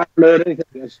 okay. I haven't heard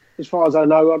anything. As far as I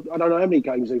know, I don't know how many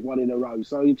games they've won in a row.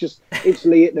 So you just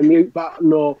instantly hit the mute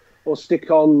button or stick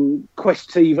on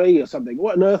Quest TV or something.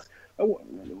 What on earth?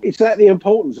 Is that the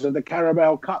importance of the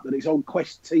Carabao Cup, that it's on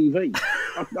Quest TV?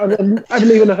 I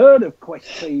haven't even heard of Quest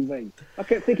TV. I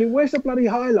kept thinking, where's the bloody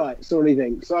highlights or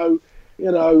anything? So,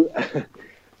 you know,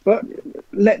 but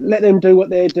let them do what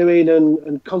they're doing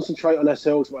and concentrate on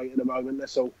ourselves, mate, at the moment.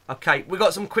 That's all. Okay, we've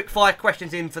got some quick fire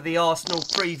questions in for the Arsenal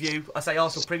preview. I say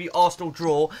Arsenal preview, Arsenal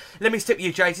draw. Let me stick with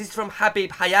you, Jason. This is from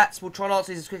Habib Hayat. We'll try and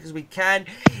answer this as quick as we can.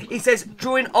 He says,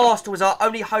 drawing Arsenal is our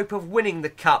only hope of winning the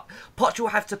Cup. Poch will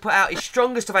have to put out his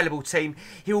strongest available team.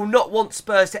 He will not want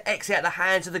Spurs to exit out the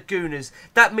hands of the Gooners.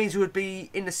 That means we would be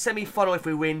in the semi-final if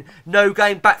we win. No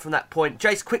going back from that point.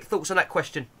 Jace, quick thoughts on that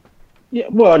question. Yeah,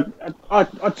 well, I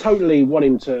totally want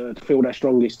him to field our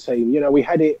strongest team. You know, we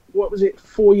had it,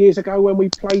 4 years ago when we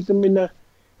played them in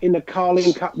the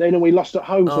Carling Cup then, and we lost at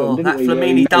home to them, didn't we? That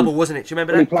Flamini double, wasn't it? Do you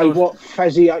remember that? We played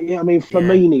Fazio. Yeah, I mean,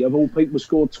 Flamini, of all people,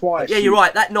 scored twice. Yeah, you're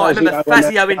right. That night, I remember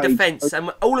Fazio in defence,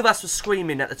 and all of us were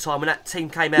screaming at the time when that team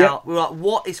came out. We were like,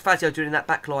 what is Fazio doing in that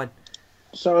back line?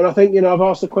 So, and I think, you know, I've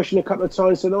asked the question a couple of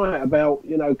times tonight about,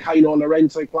 you know, Kane or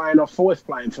Llorente playing or Foyth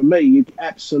playing. For me, you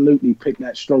absolutely pick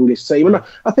that strongest team. And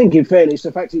I think, in fairness,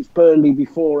 the fact it's Burnley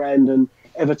beforehand and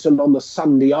Everton on the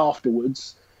Sunday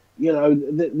afterwards, you know,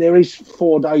 there is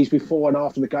 4 days before and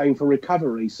after the game for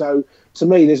recovery. So, to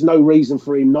me, there's no reason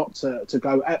for him not to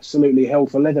go absolutely hell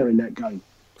for leather in that game.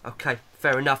 Okay.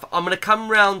 Fair enough. I'm going to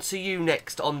come round to you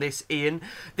next on this, Ian.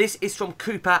 This is from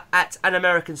Cooper at An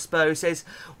American Spur, who says,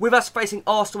 with us facing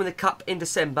Arsenal in the Cup in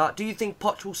December, do you think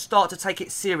Poch will start to take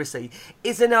it seriously?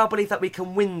 Is there now a belief that we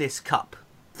can win this Cup?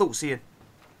 Thoughts, Ian?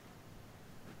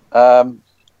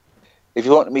 If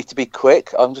you want me to be quick,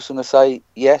 I'm just going to say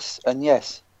yes and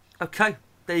yes. Okay.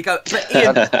 There you go. But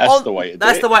Ian, that's the way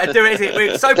to do it, isn't it?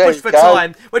 We're so pushed for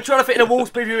time. We're trying to fit in a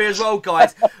Wolves preview here as well,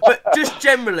 guys. But just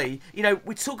generally, you know,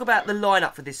 we talk about the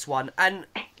lineup for this one, and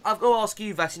I've got to ask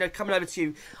you, Vass, coming over to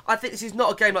you, I think this is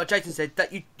not a game, like Jason said,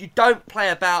 that you don't play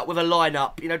about with a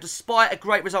line-up. Despite a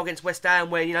great result against West Ham,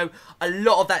 where, a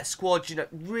lot of that squad,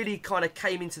 really kind of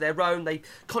came into their own. They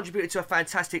contributed to a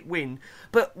fantastic win.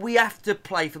 But we have to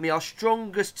play, for me, our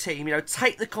strongest team,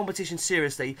 take the competition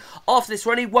seriously. After this,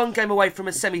 we're only one game away from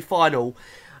a semi-final.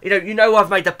 I've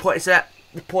made the point,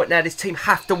 the point now, this team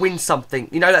have to win something.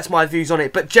 That's my views on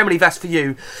it. But generally, that's for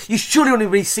you. You surely want to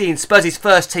be seeing Spurs'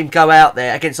 first team go out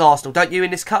there against Arsenal, don't you,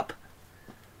 in this cup?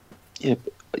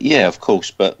 Yeah, of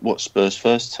course. But what's Spurs'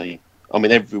 first team? I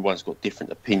mean, everyone's got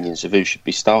different opinions of who should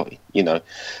be starting.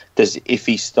 If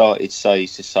he started, say,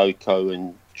 Sissoko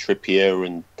and Trippier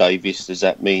and Davis, does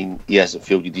that mean he hasn't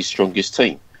fielded his strongest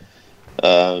team?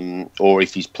 Or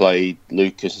if he's played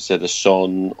Lucas instead of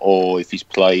Son, or if he's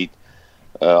played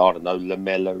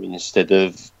Lamella instead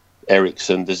of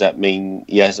Eriksen, does that mean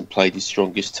he hasn't played his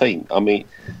strongest team? I mean,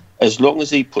 as long as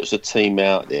he puts a team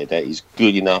out there that is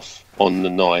good enough on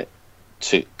the night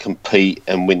to compete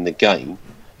and win the game,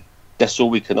 that's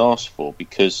all we can ask for,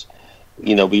 because,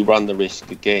 we run the risk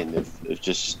again of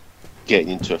just getting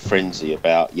into a frenzy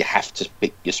about you have to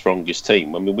pick your strongest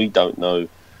team. I mean, we don't know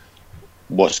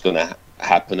what's going to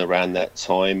happen around that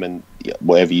time, and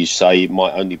whatever you say, it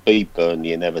might only be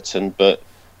Burnley and Everton, but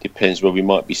depends where we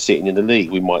might be sitting in the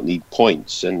league. We might need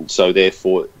points, and so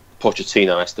therefore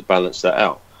Pochettino has to balance that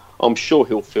out. I'm sure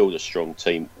he'll field a strong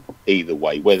team either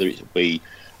way, whether it be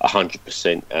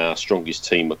 100% our strongest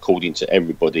team according to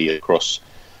everybody across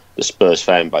the Spurs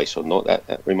fan base or not.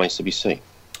 That remains to be seen.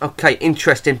 Okay,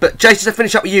 interesting. But Jason, to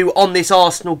finish up with you on this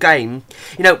Arsenal game,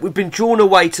 we've been drawn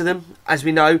away to them, as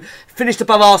we know, finished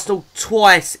above Arsenal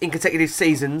twice in consecutive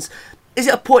seasons. Is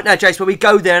it a point now, Jason, where we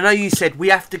go there? I know you said we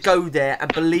have to go there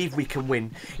and believe we can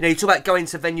win. You talk about going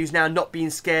to venues now, not being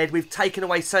scared. We've taken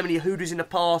away so many hoodoos in the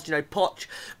past. Poch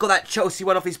got that Chelsea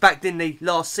one off his back, didn't he,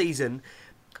 last season?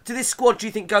 To this squad, do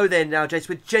you think go there now,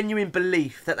 Jason, with genuine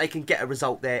belief that they can get a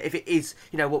result there, if it is,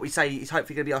 what we say is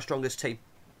hopefully going to be our strongest team?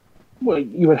 Well,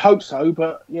 you would hope so,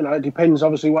 but, it depends,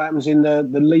 obviously, what happens in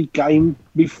the league game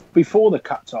before the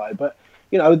cup tie. But,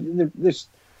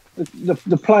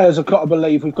 the players have got to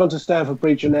believe. We've gone to Stamford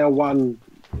Bridge and now won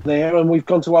there, and we've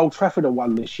gone to Old Trafford and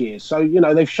won this year. So,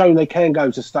 they've shown they can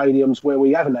go to stadiums where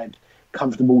we haven't had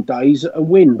comfortable days and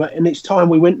win. And it's time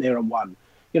we went there and won.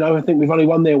 I think we've only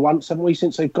won there once, haven't we,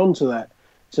 since they've gone to the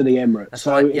Emirates. That's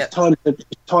so right, it's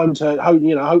time to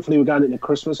hopefully we're going into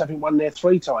Christmas having won there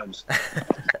 3 times.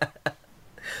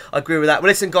 I agree with that. Well,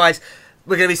 listen, guys,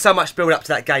 we're going to be so much build up to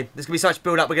that game. There's going to be so much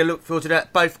build up. We're going to look forward to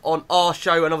that both on our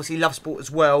show and obviously Love Sport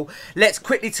as well. Let's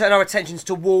quickly turn our attentions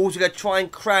to Wolves. We're going to try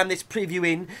and cram this preview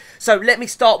in. So let me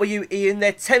start with you, Ian.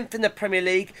 They're 10th in the Premier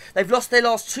League. They've lost their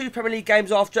last 2 Premier League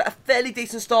games after a fairly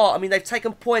decent start. I mean, they've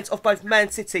taken points off both Man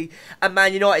City and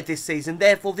Man United this season.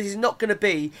 Therefore, this is not going to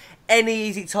be any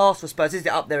easy task for Spurs, is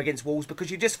it, up there against Wolves?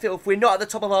 Because you just feel if we're not at the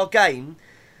top of our game,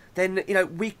 then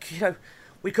we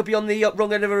could be on the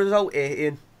wrong end of a result here,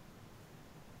 Ian.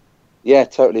 Yeah,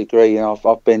 totally agree.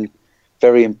 I've been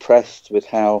very impressed with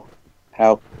how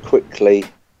quickly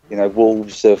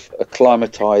Wolves have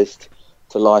acclimatised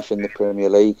to life in the Premier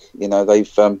League.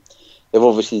 They've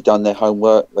obviously done their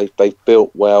homework. They've built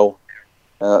well.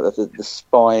 The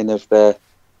spine of their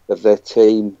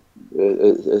team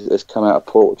has come out of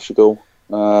Portugal,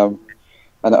 and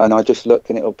I just look,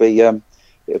 and it'll be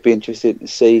interesting to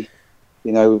see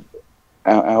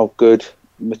how good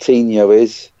Moutinho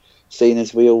is. Seeing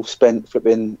as we all spent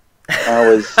flipping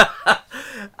hours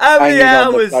how many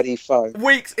hours? On the bloody phone.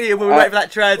 Weeks, Ian, when we wait for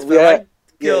that transfer.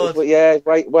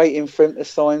 Waiting for him to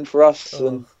sign for us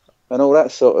and all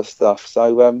that sort of stuff.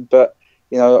 So, but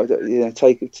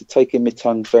taking my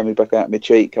tongue firmly back out of my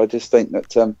cheek, I just think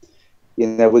that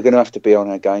we're going to have to be on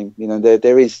our game.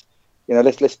 There is,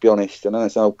 let's be honest. I know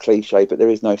it's an old cliche, but there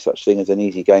is no such thing as an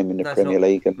easy game in the Premier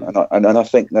League, and I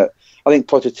think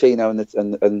Pochettino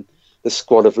and the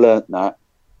squad have learnt that,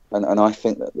 and I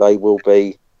think that they will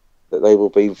be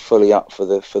fully up for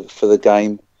the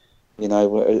game.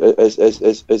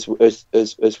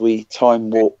 As we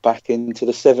time warp back into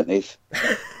the 70s.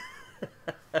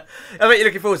 I bet you're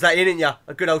looking forward to that, Ian, aren't you?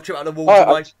 A good old trip out the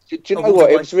Wolves. Do you know what?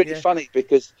 It was really funny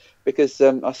because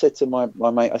I said to my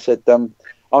mate, I said,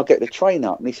 I'll get the train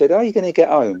up, and he said, "How are you going to get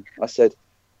home?" I said,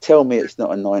 "Tell me it's not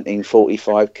a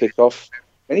 1945 kickoff."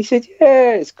 And he said,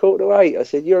 "Yeah, it's 7:45. I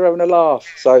said, "You're having a laugh."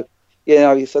 So,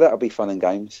 so that'll be fun and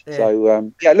games. Yeah.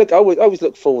 So, look, I always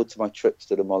look forward to my trips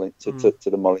to the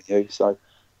Molineux. So,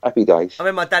 happy days. I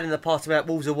remember my dad in the past about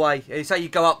Wolves away. You say you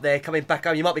go up there, coming back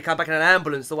home, you might be coming back in an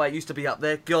ambulance the way it used to be up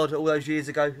there. God, all those years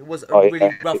ago. It was a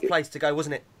really rough place to go,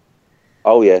 wasn't it?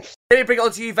 Oh, yes. Let me bring it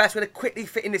on to you, Vas. We're going to quickly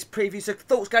fit in this preview. So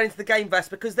thoughts going into the game, Vas,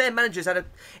 because their manager's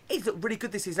he's looked really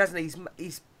good this season, hasn't he?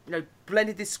 He's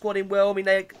blended this squad in well. I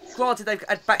mean, granted they've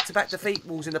had back-to-back defeat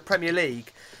walls in the Premier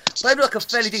League, but they look like a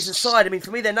fairly decent side. I mean,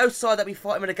 for me, they're no side that we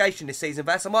fighting relegation this season,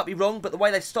 Vas. I might be wrong, but the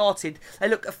way they've started, they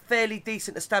look a fairly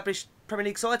decent, established Premier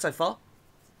League side so far.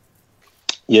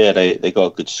 Yeah, they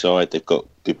got a good side. They've got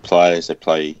good players. They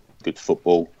play good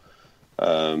football.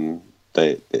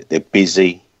 They're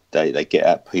busy. They get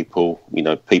at people.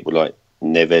 People like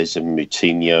Neves and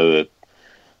Moutinho are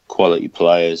quality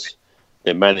players.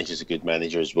 Their manager's a good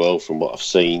manager as well, from what I've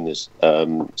seen.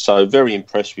 So very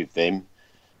impressed with them.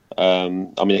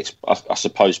 I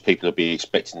suppose people will be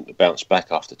expecting them to bounce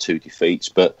back after 2 defeats,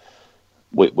 but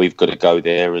we've got to go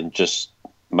there and just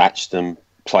match them,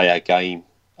 play our game,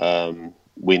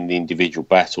 win the individual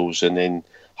battles, and then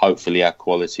hopefully our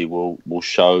quality will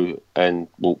show and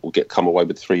we'll come away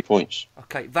with 3 points.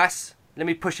 Okay, Vas, let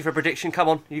me push you for a prediction. Come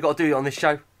on, you've got to do it on this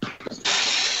show.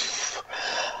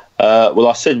 Well,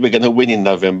 I said we're going to win in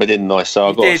November, didn't I? So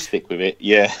I've got to stick with it.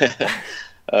 Yeah.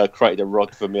 Created a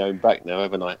rod for my own back now,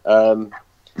 haven't I? I'm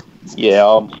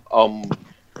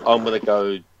going to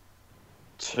go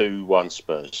 2-1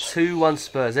 Spurs. 2-1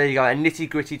 Spurs. There you go. A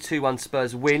nitty-gritty 2-1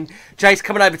 Spurs win. Jace,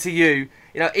 coming over to you.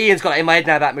 Ian's got it in my head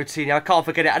now about Moutinho. I can't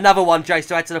forget it. Another one, Jace,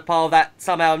 to add to the pile that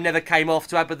somehow never came off,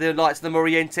 to add with the likes of the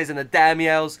Morientes and the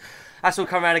Damiels. That's all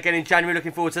coming around again in January.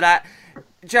 Looking forward to that.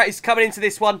 Jace, coming into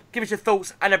this one, give us your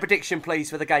thoughts and a prediction, please,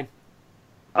 for the game.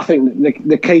 I think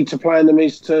the key to playing them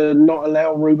is to not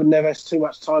allow Ruben Neves too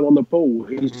much time on the ball.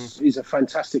 He's a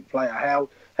fantastic player. How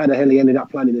the hell he ended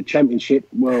up playing in the Championship?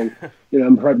 Well,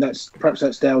 and perhaps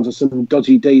that's down to some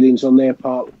dodgy dealings on their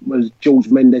part with George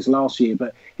Mendes last year.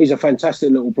 But he's a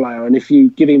fantastic little player, and if you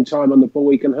give him time on the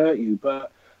ball, he can hurt you.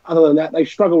 But other than that, they've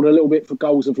struggled a little bit for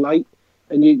goals of late,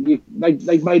 and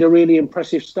they've made a really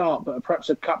impressive start. But perhaps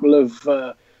a couple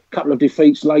of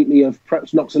defeats lately have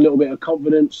perhaps knocked a little bit of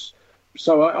confidence.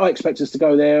 So I expect us to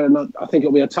go there, and I think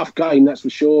it'll be a tough game, that's for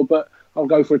sure. But I'll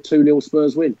go for a 2-0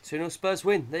 Spurs win. 2-0 Spurs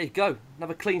win. There you go.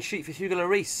 Another clean sheet for Hugo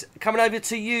Lloris. Coming over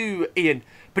to you, Ian.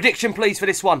 Prediction, please, for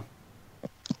this one.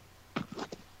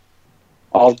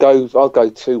 I'll go 2-1.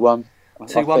 2-1. I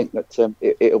think that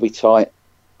it'll be tight.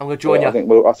 I'm going to join you. I think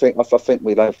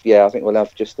we'll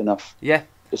have just enough. Yeah.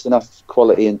 Just enough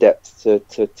quality and depth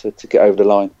to get over the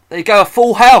line. There you go. A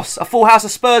full house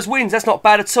of Spurs wins. That's not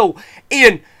bad at all.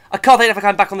 Ian, I can't thank you for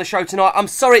coming back on the show tonight. I'm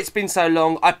sorry it's been so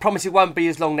long. I promise it won't be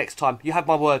as long next time. You have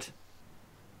my word.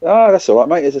 Oh, that's all right,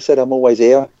 mate. As I said, I'm always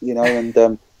here,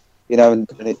 and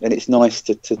it's nice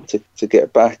to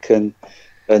get back and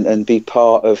be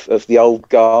part of the old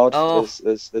guard, as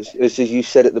you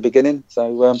said at the beginning.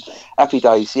 So happy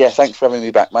days. Yeah, thanks for having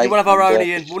me back, mate. You're one of our own,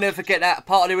 Ian. We'll never forget that.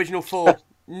 Part of the original four.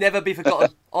 Never be forgotten,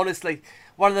 honestly.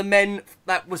 One of the men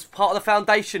that was part of the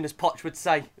foundation, as Poch would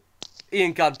say.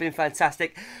 Ian Gunn, been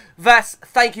fantastic. Vas,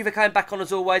 thank you for coming back on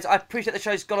as always. I appreciate the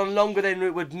show's gone on longer than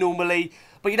it would normally,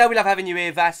 but we love having you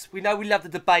here, Vas. We know we love the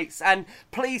debates, and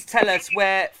please tell us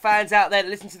where fans out there that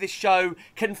listen to this show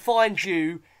can find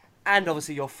you, and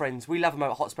obviously your friends. We love them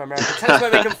at Hotspur America. Tell us where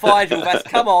we can find you, Vas.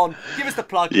 Come on, give us the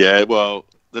plug. Yeah, well,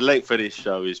 the length of this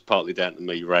show is partly down to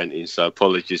me ranting, so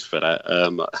apologies for that.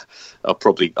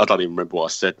 I don't even remember what I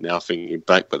said now, thinking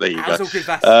back, but there you go. All good,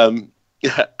 Vas.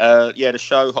 The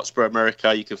show Hotspur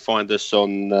America, you can find us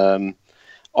on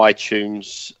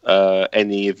iTunes,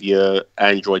 any of your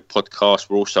Android podcasts.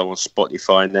 We're also on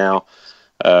Spotify now.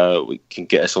 We can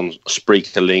get us on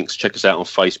Spreaker links. Check us out on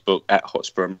Facebook at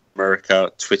Hotspur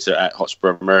America, Twitter at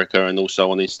Hotspur America, and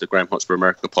also on Instagram, Hotspur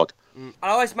America Pod. I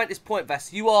always make this point,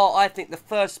 Vas. You are, I think, the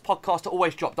first podcast to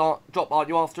always drop, aren't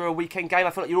you, after a weekend game? I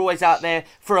feel like you're always out there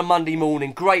for a Monday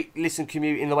morning. Great listen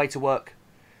commute in the way to work.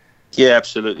 Yeah,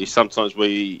 absolutely. Sometimes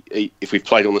if we've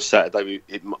played on a Saturday,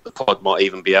 the pod might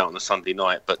even be out on a Sunday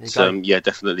night. But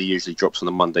definitely usually drops on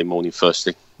a Monday morning first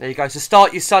thing. There you go. So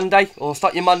start your Sunday or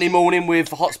start your Monday morning with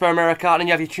Hotspur America, and then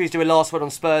you have your Tuesday with Last Word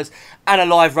on Spurs and a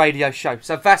live radio show.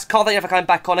 So Vas, can't thank you for coming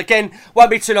back on. Again, won't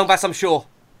be too long, Vas, I'm sure.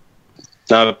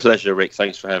 No, a pleasure, Rick.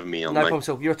 Thanks for having me on, No problem at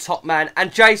all. You're a top man.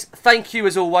 And Jace, thank you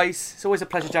as always. It's always a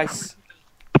pleasure, Jace.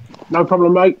 No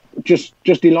problem, mate. Just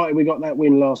delighted we got that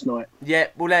win last night. Yeah,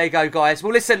 well, there you go, guys.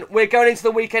 Well, listen, we're going into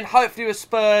the weekend, hopefully with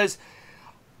Spurs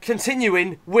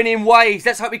continuing winning ways.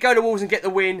 Let's hope we go to Wolves and get the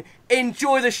win.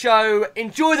 Enjoy the show,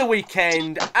 enjoy the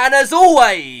weekend, and as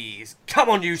always, come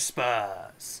on, you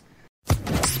Spurs.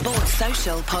 Sports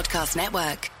Social Podcast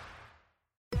Network.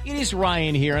 It is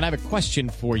Ryan here, and I have a question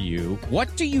for you.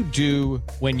 What do you do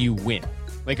when you win?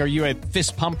 Like, are you a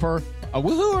fist pumper, a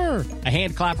woohooer, a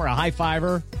hand clapper, a high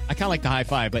fiver? I kind of like the high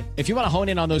five, but if you want to hone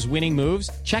in on those winning moves,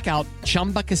 check out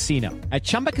Chumba Casino. At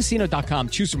ChumbaCasino.com,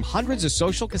 choose from hundreds of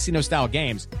social casino style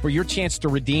games for your chance to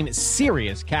redeem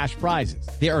serious cash prizes.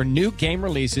 There are new game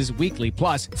releases weekly,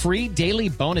 plus free daily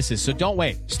bonuses. So don't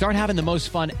wait. Start having the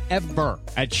most fun ever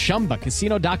at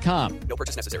ChumbaCasino.com. No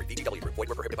purchase necessary. VGW Group. Void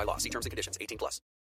where prohibited by law. See terms and conditions. 18+.